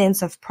feels a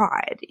sense of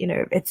pride.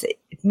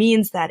 It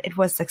means that it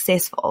was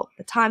successful.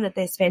 The time that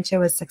they spent here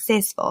was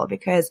successful,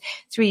 because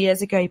 3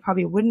 years ago, he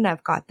probably wouldn't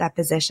have got that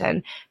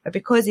position. But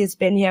because he's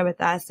been here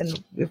with us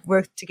and we've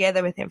worked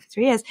together with him for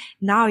 3 years,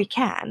 now he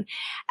can.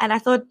 And I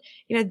thought,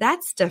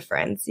 that's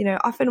different.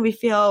 Often we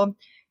feel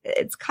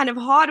it's kind of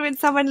hard when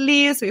someone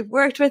leaves. We've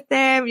worked with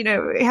them, we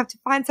have to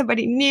find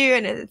somebody new,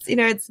 and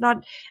it's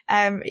not,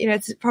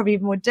 it's probably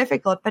more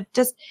difficult, but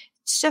just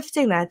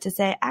shifting that to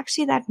say,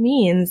 actually, that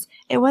means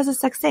it was a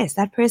success.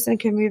 That person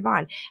can move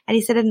on. And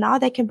he said, and now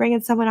they can bring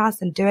in someone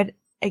else and do it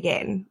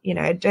again, do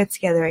it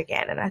together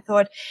again. And I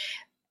thought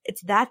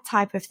it's that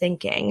type of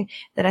thinking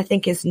that I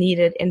think is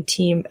needed in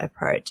team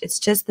approach. It's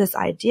just this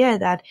idea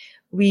that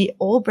we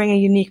all bring a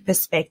unique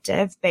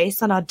perspective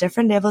based on our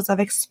different levels of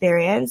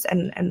experience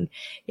and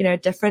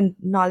different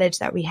knowledge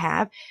that we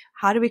have.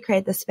 How do we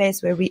create the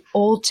space where we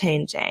all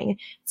changing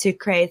to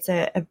create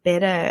a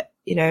better,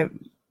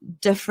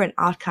 different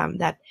outcome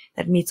that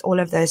meets all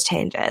of those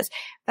changes?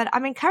 But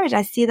I'm encouraged.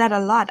 I see that a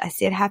lot. I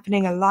see it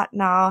happening a lot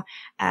now.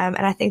 And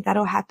I think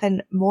that'll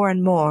happen more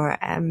and more.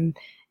 And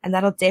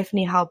that'll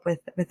definitely help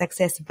with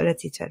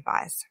accessibility to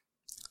advice.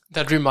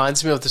 That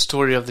reminds me of the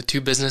story of the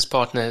 2 business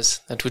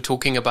partners that were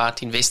talking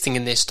about investing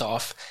in their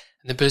staff.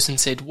 And the person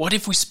said, what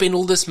if we spend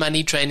all this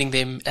money training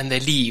them and they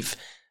leave?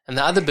 And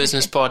the other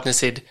business partner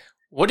said,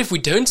 what if we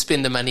don't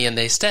spend the money and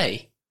they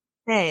stay?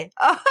 Hey,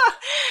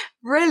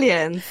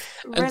 brilliant.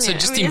 And so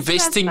just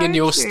investing in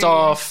your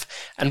staff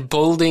and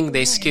building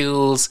their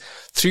skills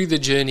through the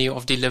journey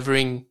of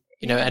delivering,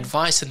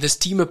 advice, and this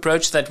team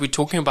approach that we're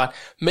talking about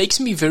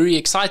makes me very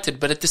excited.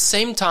 But at the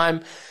same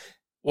time,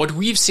 what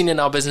we've seen in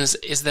our business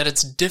is that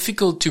it's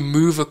difficult to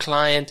move a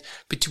client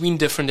between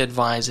different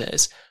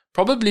advisors.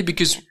 Probably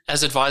because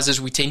as advisors,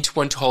 we tend to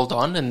want to hold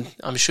on, and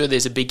I'm sure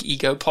there's a big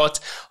ego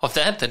part of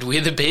that we're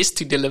the best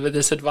to deliver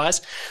this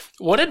advice.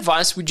 What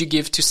advice would you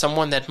give to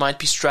someone that might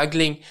be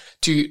struggling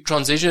to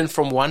transition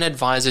from one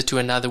advisor to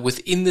another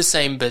within the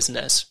same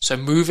business? So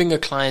moving a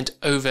client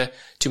over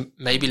to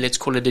maybe let's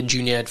call it a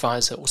junior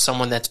advisor or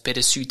someone that's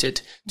better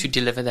suited to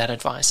deliver that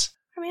advice.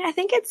 I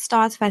think it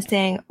starts by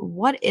saying,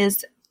 what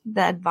is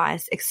the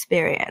advice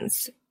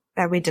experience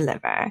that we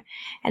deliver?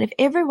 And if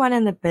everyone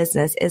in the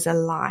business is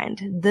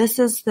aligned, this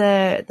is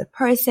the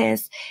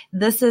process,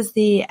 this is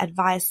the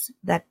advice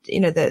that,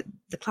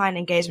 the client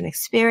engagement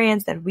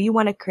experience that we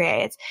want to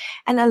create,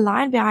 and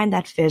align behind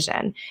that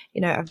vision,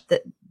 of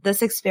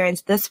this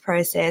experience, this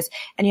process,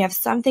 and you have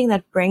something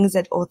that brings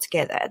it all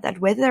together, that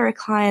whether a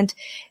client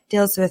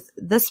deals with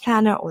this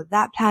planner or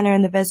that planner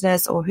in the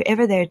business or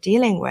whoever they're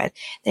dealing with,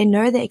 they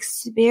know the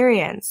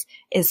experience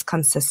is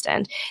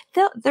consistent.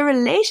 The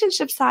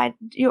relationship side,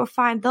 you'll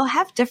find they'll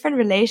have different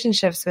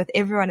relationships with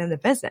everyone in the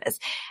business.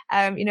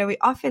 We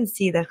often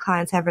see that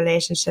clients have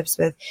relationships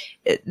with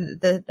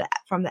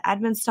from the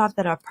admin staff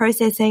that are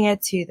processing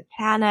it to the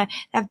planner.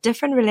 They have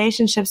different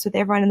relationships with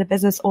everyone in the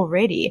business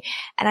already.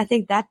 And I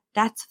think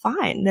that's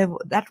fine.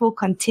 That will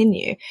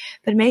continue.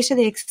 But make sure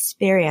the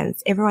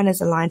experience, everyone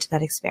is aligned to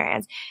that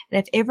experience. And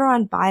if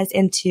everyone buys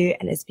into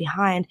and is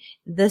behind,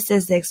 this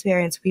is the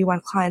experience we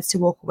want clients to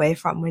walk away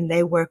from when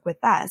they work with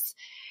us,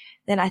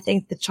 then I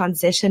think the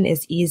transition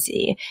is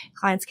easy.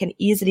 Clients can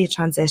easily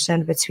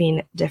transition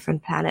between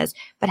different planners,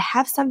 but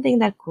have something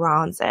that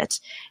grounds it.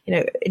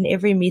 In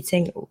every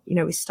meeting,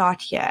 we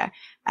start here.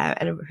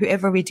 And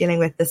whoever we're dealing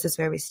with, this is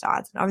where we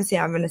start. And obviously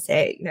I'm going to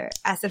say,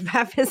 Asset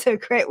Map is a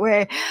great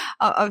way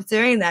of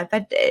doing that,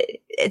 but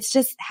it's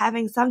just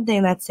having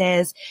something that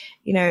says,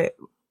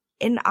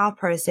 in our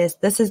process,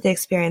 this is the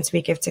experience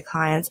we give to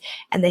clients,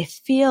 and they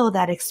feel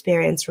that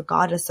experience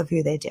regardless of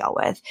who they deal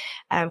with.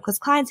 Because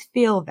clients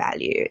feel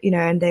value,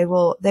 and they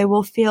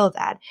will feel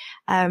that.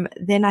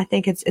 Then I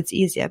think it's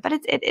easier, but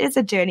it is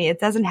a journey.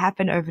 It doesn't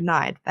happen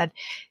overnight, but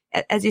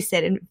as you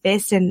said,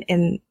 invest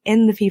in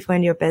the people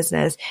in your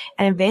business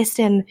and invest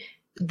in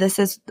this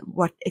is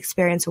what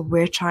experience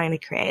we're trying to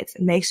create,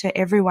 and make sure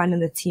everyone in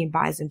the team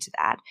buys into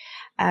that.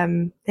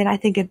 Then I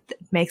think it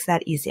makes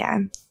that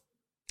easier.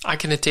 I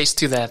can attest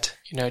to that.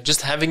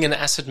 Just having an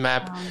asset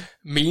map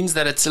means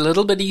that it's a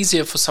little bit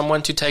easier for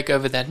someone to take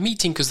over that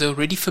meeting because they're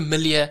already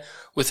familiar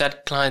with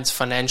that client's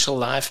financial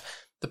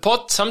life. The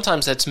part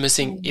sometimes that's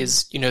missing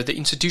is, the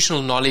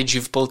institutional knowledge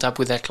you've built up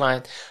with that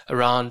client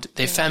around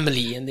their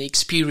family and their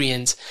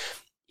experience.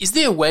 Is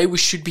there a way we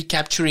should be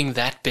capturing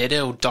that better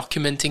or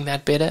documenting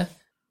that better?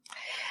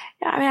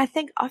 Yeah, I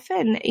think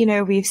often,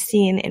 we've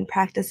seen in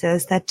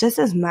practices that just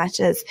as much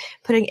as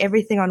putting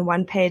everything on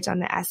one page on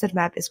the asset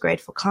map is great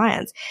for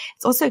clients,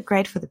 it's also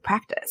great for the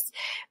practice,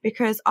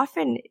 because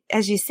often,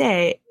 as you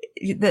say,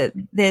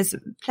 there's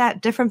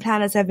different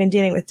planners have been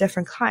dealing with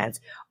different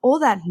clients. All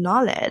that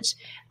knowledge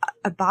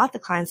about the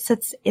client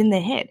sits in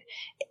their head,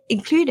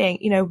 including,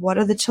 what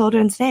are the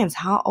children's names?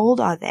 How old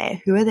are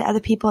they? Who are the other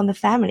people in the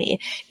family?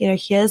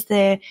 Here's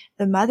the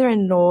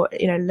mother-in-law,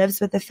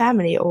 lives with the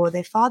family, or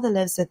their father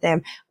lives with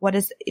them. What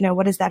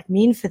does that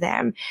mean for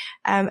them?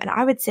 And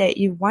I would say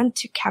you want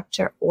to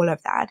capture all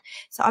of that.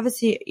 So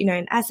obviously,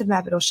 in Asset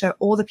Map, it'll show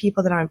all the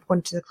people that are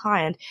important to the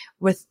client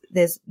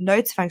there's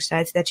notes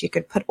functionality that you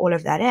could put all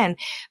of that in.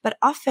 But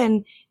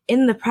often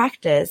in the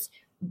practice,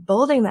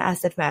 building the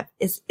asset map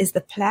is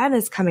the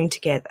planners coming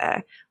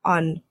together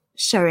on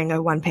showing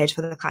a one page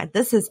for the client.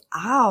 This is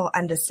our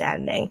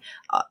understanding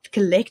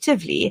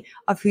collectively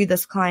of who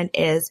this client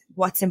is,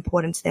 what's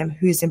important to them,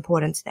 who's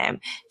important to them,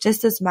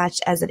 just as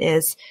much as it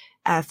is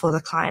for the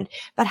client.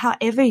 But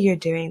however you're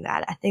doing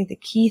that, I think the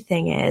key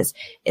thing is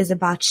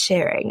about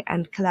sharing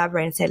and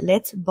collaborating and say,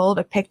 let's build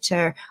a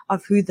picture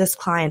of who this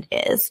client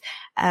is,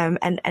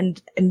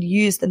 and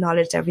use the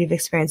knowledge that we've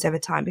experienced over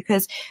time,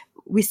 because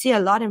we see a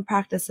lot in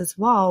practice as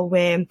well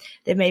where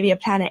there may be a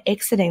planner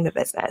exiting the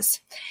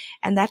business,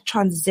 and that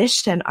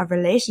transition of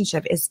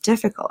relationship is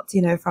difficult,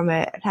 from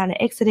a planner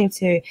exiting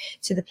to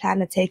the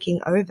planner taking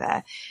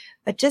over.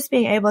 But just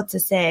being able to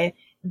say,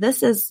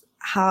 this is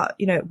how,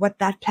 what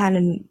that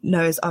planner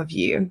knows of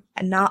you,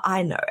 and now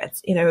I know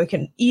it. We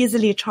can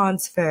easily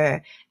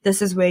transfer,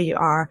 this is where you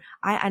are.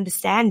 I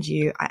understand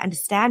you. I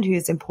understand who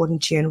is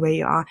important to you and where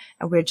you are.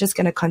 And we're just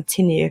going to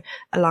continue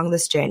along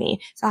this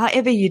journey. So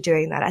however you're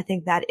doing that, I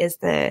think that is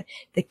the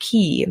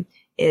key,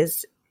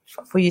 is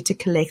for you to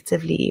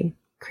collectively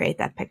create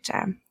that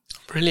picture.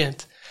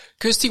 Brilliant.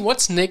 Kirsty,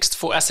 what's next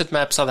for Asset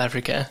Map South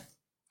Africa?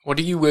 What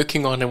are you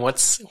working on, and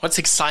what's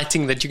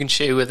exciting that you can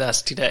share with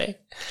us today?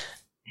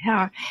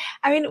 Yeah.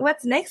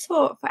 What's next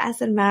for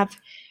Asset Map?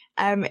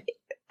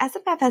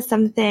 Asset Map has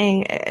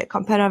a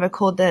component of it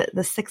called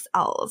the 6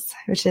 L's,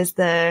 which is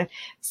the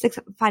 6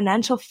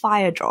 financial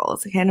fire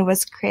drills. Okay, and it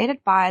was created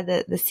by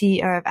the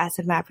CEO of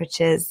Asset Map, which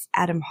is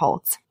Adam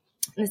Holt.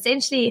 And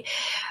essentially,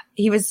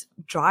 he was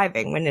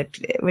driving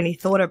when he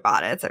thought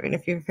about it.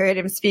 If you've heard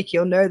him speak,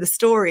 you'll know the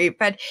story.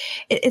 But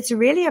it's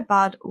really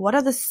about what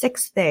are the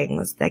 6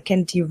 things that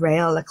can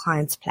derail a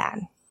client's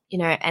plan.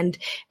 And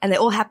they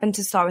all happen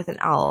to start with an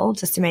L,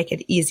 just to make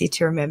it easy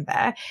to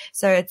remember.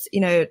 So it's,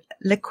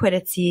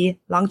 liquidity,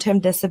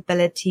 long-term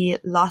disability,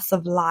 loss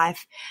of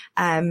life,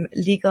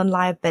 legal and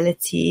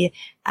liability,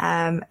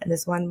 and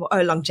there's one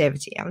more,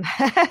 longevity. I'm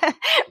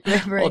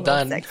remembering. Well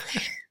done.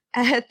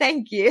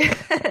 Thank you.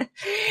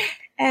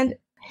 And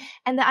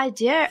the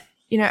idea,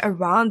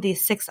 around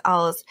these 6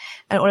 L's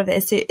and all of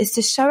this is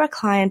to show a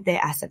client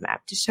their asset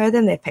map, to show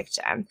them their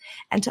picture,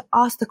 and to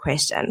ask the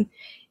question,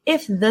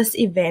 if this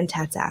event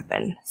had to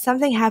happen,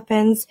 something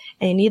happens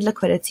and you need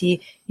liquidity,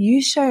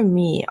 you show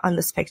me on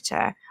this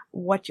picture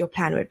what your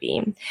plan would be.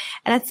 And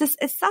it's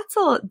just a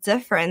subtle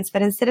difference,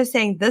 but instead of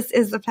saying this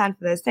is the plan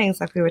for those things,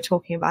 like we were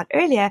talking about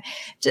earlier,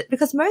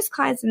 because most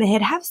clients in their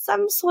head have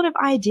some sort of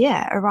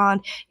idea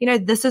around,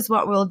 this is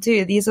what we'll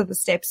do. These are the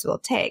steps we'll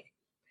take.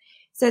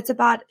 So it's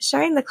about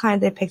showing the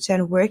client their picture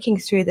and working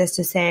through this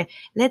to say,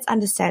 let's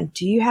understand,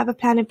 do you have a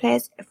plan in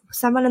place? If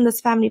someone in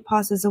this family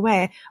passes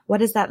away, what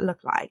does that look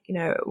like?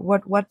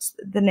 What's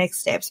the next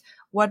steps?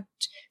 What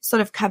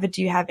sort of cover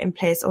do you have in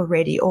place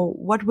already? Or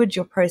what would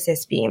your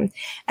process be?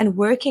 And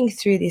working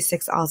through these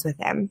 6 R's with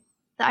them.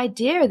 The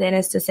idea then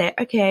is to say,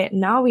 okay,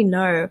 now we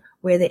know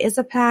where there is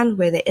a plan,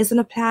 where there isn't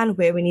a plan,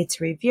 where we need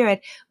to review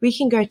it. We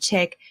can go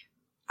check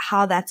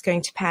how that's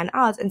going to pan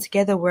out and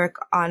together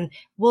work on,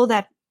 will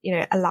that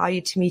allow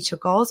you to meet your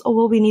goals, or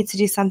will we need to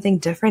do something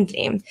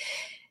differently?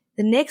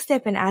 The next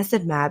step in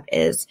Asset Map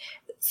is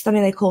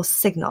something they call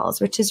signals,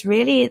 which is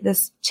really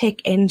this check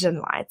engine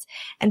light.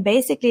 And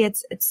basically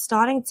it's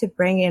starting to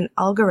bring in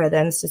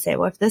algorithms to say,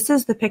 well, if this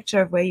is the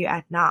picture of where you're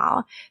at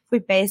now, if we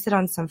base it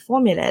on some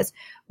formulas,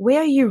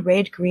 where are you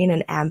red, green,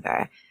 and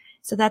amber?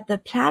 So that the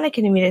planner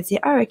can immediately say,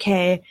 oh,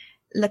 okay,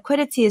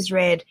 liquidity is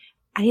red.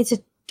 I need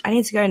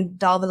to go and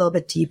delve a little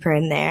bit deeper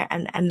in there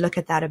and look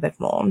at that a bit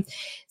more.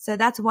 So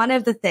that's one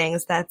of the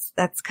things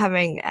that's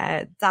coming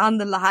down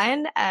the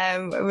line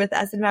with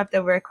Asset Map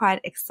that we're quite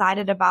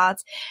excited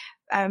about.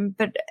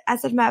 But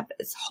Asset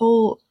Map's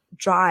whole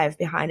drive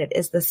behind it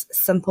is this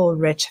simple,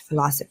 rich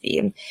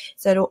philosophy.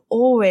 So it'll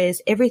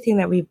always, everything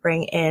that we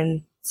bring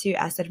in to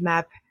Asset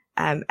Map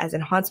as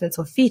enhancements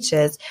or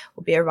features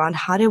will be around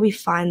how do we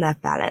find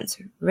that balance,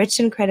 rich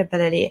in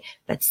credibility,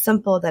 but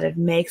simple that it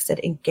makes it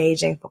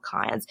engaging for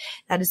clients.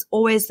 That is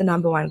always the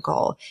number one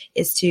goal,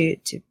 is to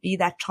be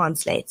that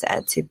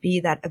translator, to be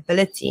that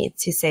ability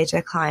to say to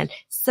a client,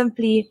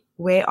 simply,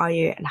 where are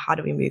you and how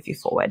do we move you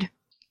forward?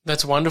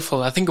 That's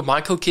wonderful. I think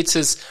Michael Kitts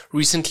has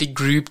recently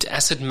grouped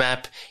Asset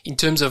Map in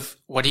terms of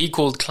what he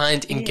called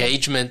client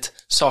engagement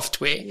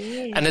software.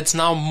 Yeah. And it's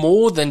now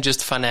more than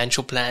just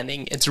financial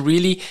planning. It's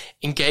really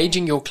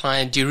engaging your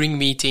client during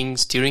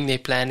meetings, during their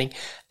planning,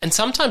 and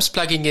sometimes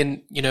plugging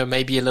in,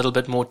 maybe a little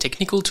bit more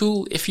technical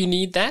tool if you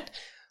need that.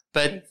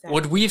 But exactly.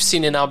 What we've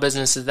seen in our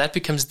business is that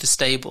becomes the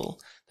stable.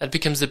 That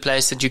becomes the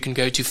place that you can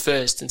go to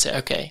first and say,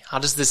 okay, how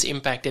does this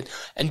impact it?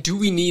 And do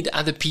we need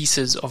other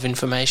pieces of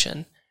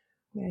information?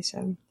 Yes.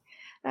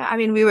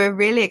 We were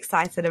really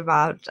excited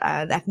about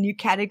that new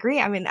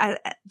category.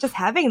 Just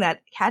having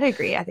that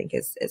category, I think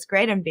is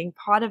great, and being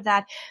part of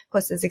that, of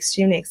course, is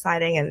extremely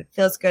exciting and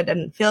feels good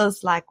and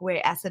feels like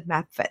where Asset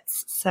Map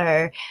fits.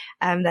 So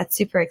that's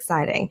super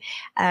exciting.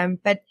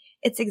 But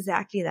it's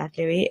exactly that,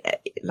 Louis.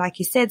 Like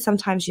you said,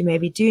 sometimes you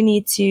maybe do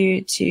need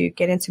to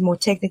get into more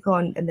technical,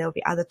 and there'll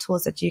be other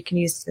tools that you can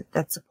use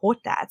that support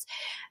that.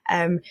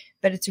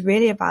 But it's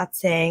really about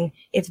saying,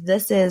 if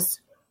this is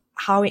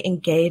how we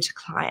engage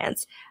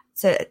clients.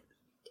 So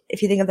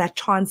if you think of that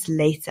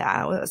translator,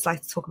 I always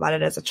like to talk about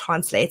it as a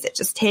translator,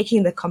 just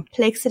taking the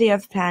complexity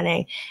of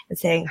planning and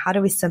saying, how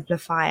do we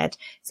simplify it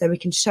so we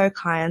can show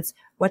clients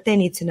what they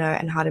need to know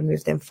and how to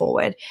move them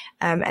forward.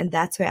 And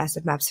that's where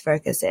Asset Map's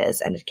focus is.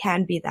 And it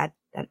can be that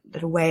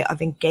way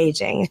of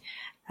engaging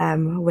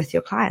with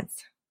your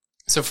clients.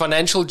 So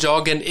financial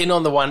jargon in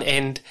on the one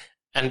end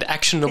and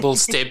actionable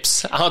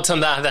steps out on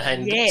the other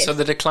hand, yes, so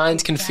that the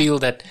clients can feel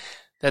that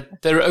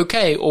they're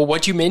okay, or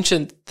what you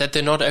mentioned, that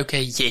they're not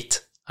okay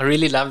yet. I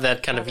really love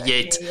that kind of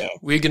yet.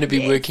 We're going to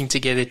be working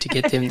together to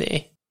get them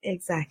there.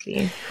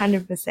 Exactly.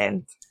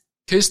 100%.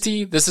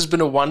 Kirsty, this has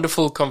been a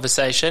wonderful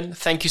conversation.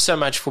 Thank you so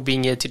much for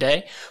being here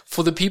today.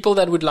 For the people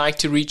that would like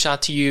to reach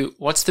out to you,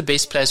 what's the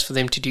best place for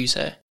them to do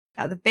so?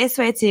 The best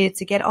way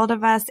to get hold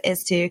of us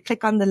is to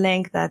click on the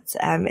link that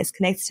is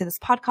connected to this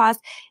podcast.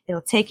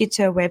 It'll take you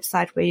to a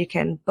website where you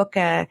can book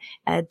a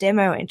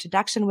demo or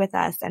introduction with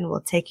us, and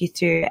we'll take you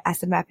through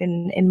Asset Map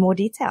in more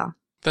detail.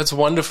 That's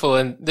wonderful.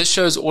 And this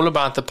shows all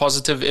about the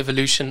positive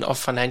evolution of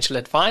financial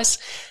advice.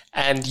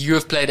 And you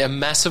have played a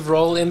massive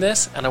role in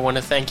this. And I want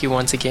to thank you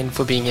once again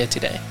for being here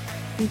today.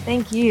 And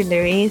thank you,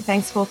 Louis.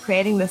 Thanks for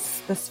creating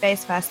this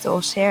space for us to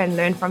all share and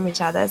learn from each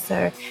other.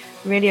 So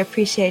really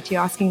appreciate you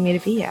asking me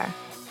to be here.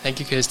 Thank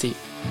you, Kirsty.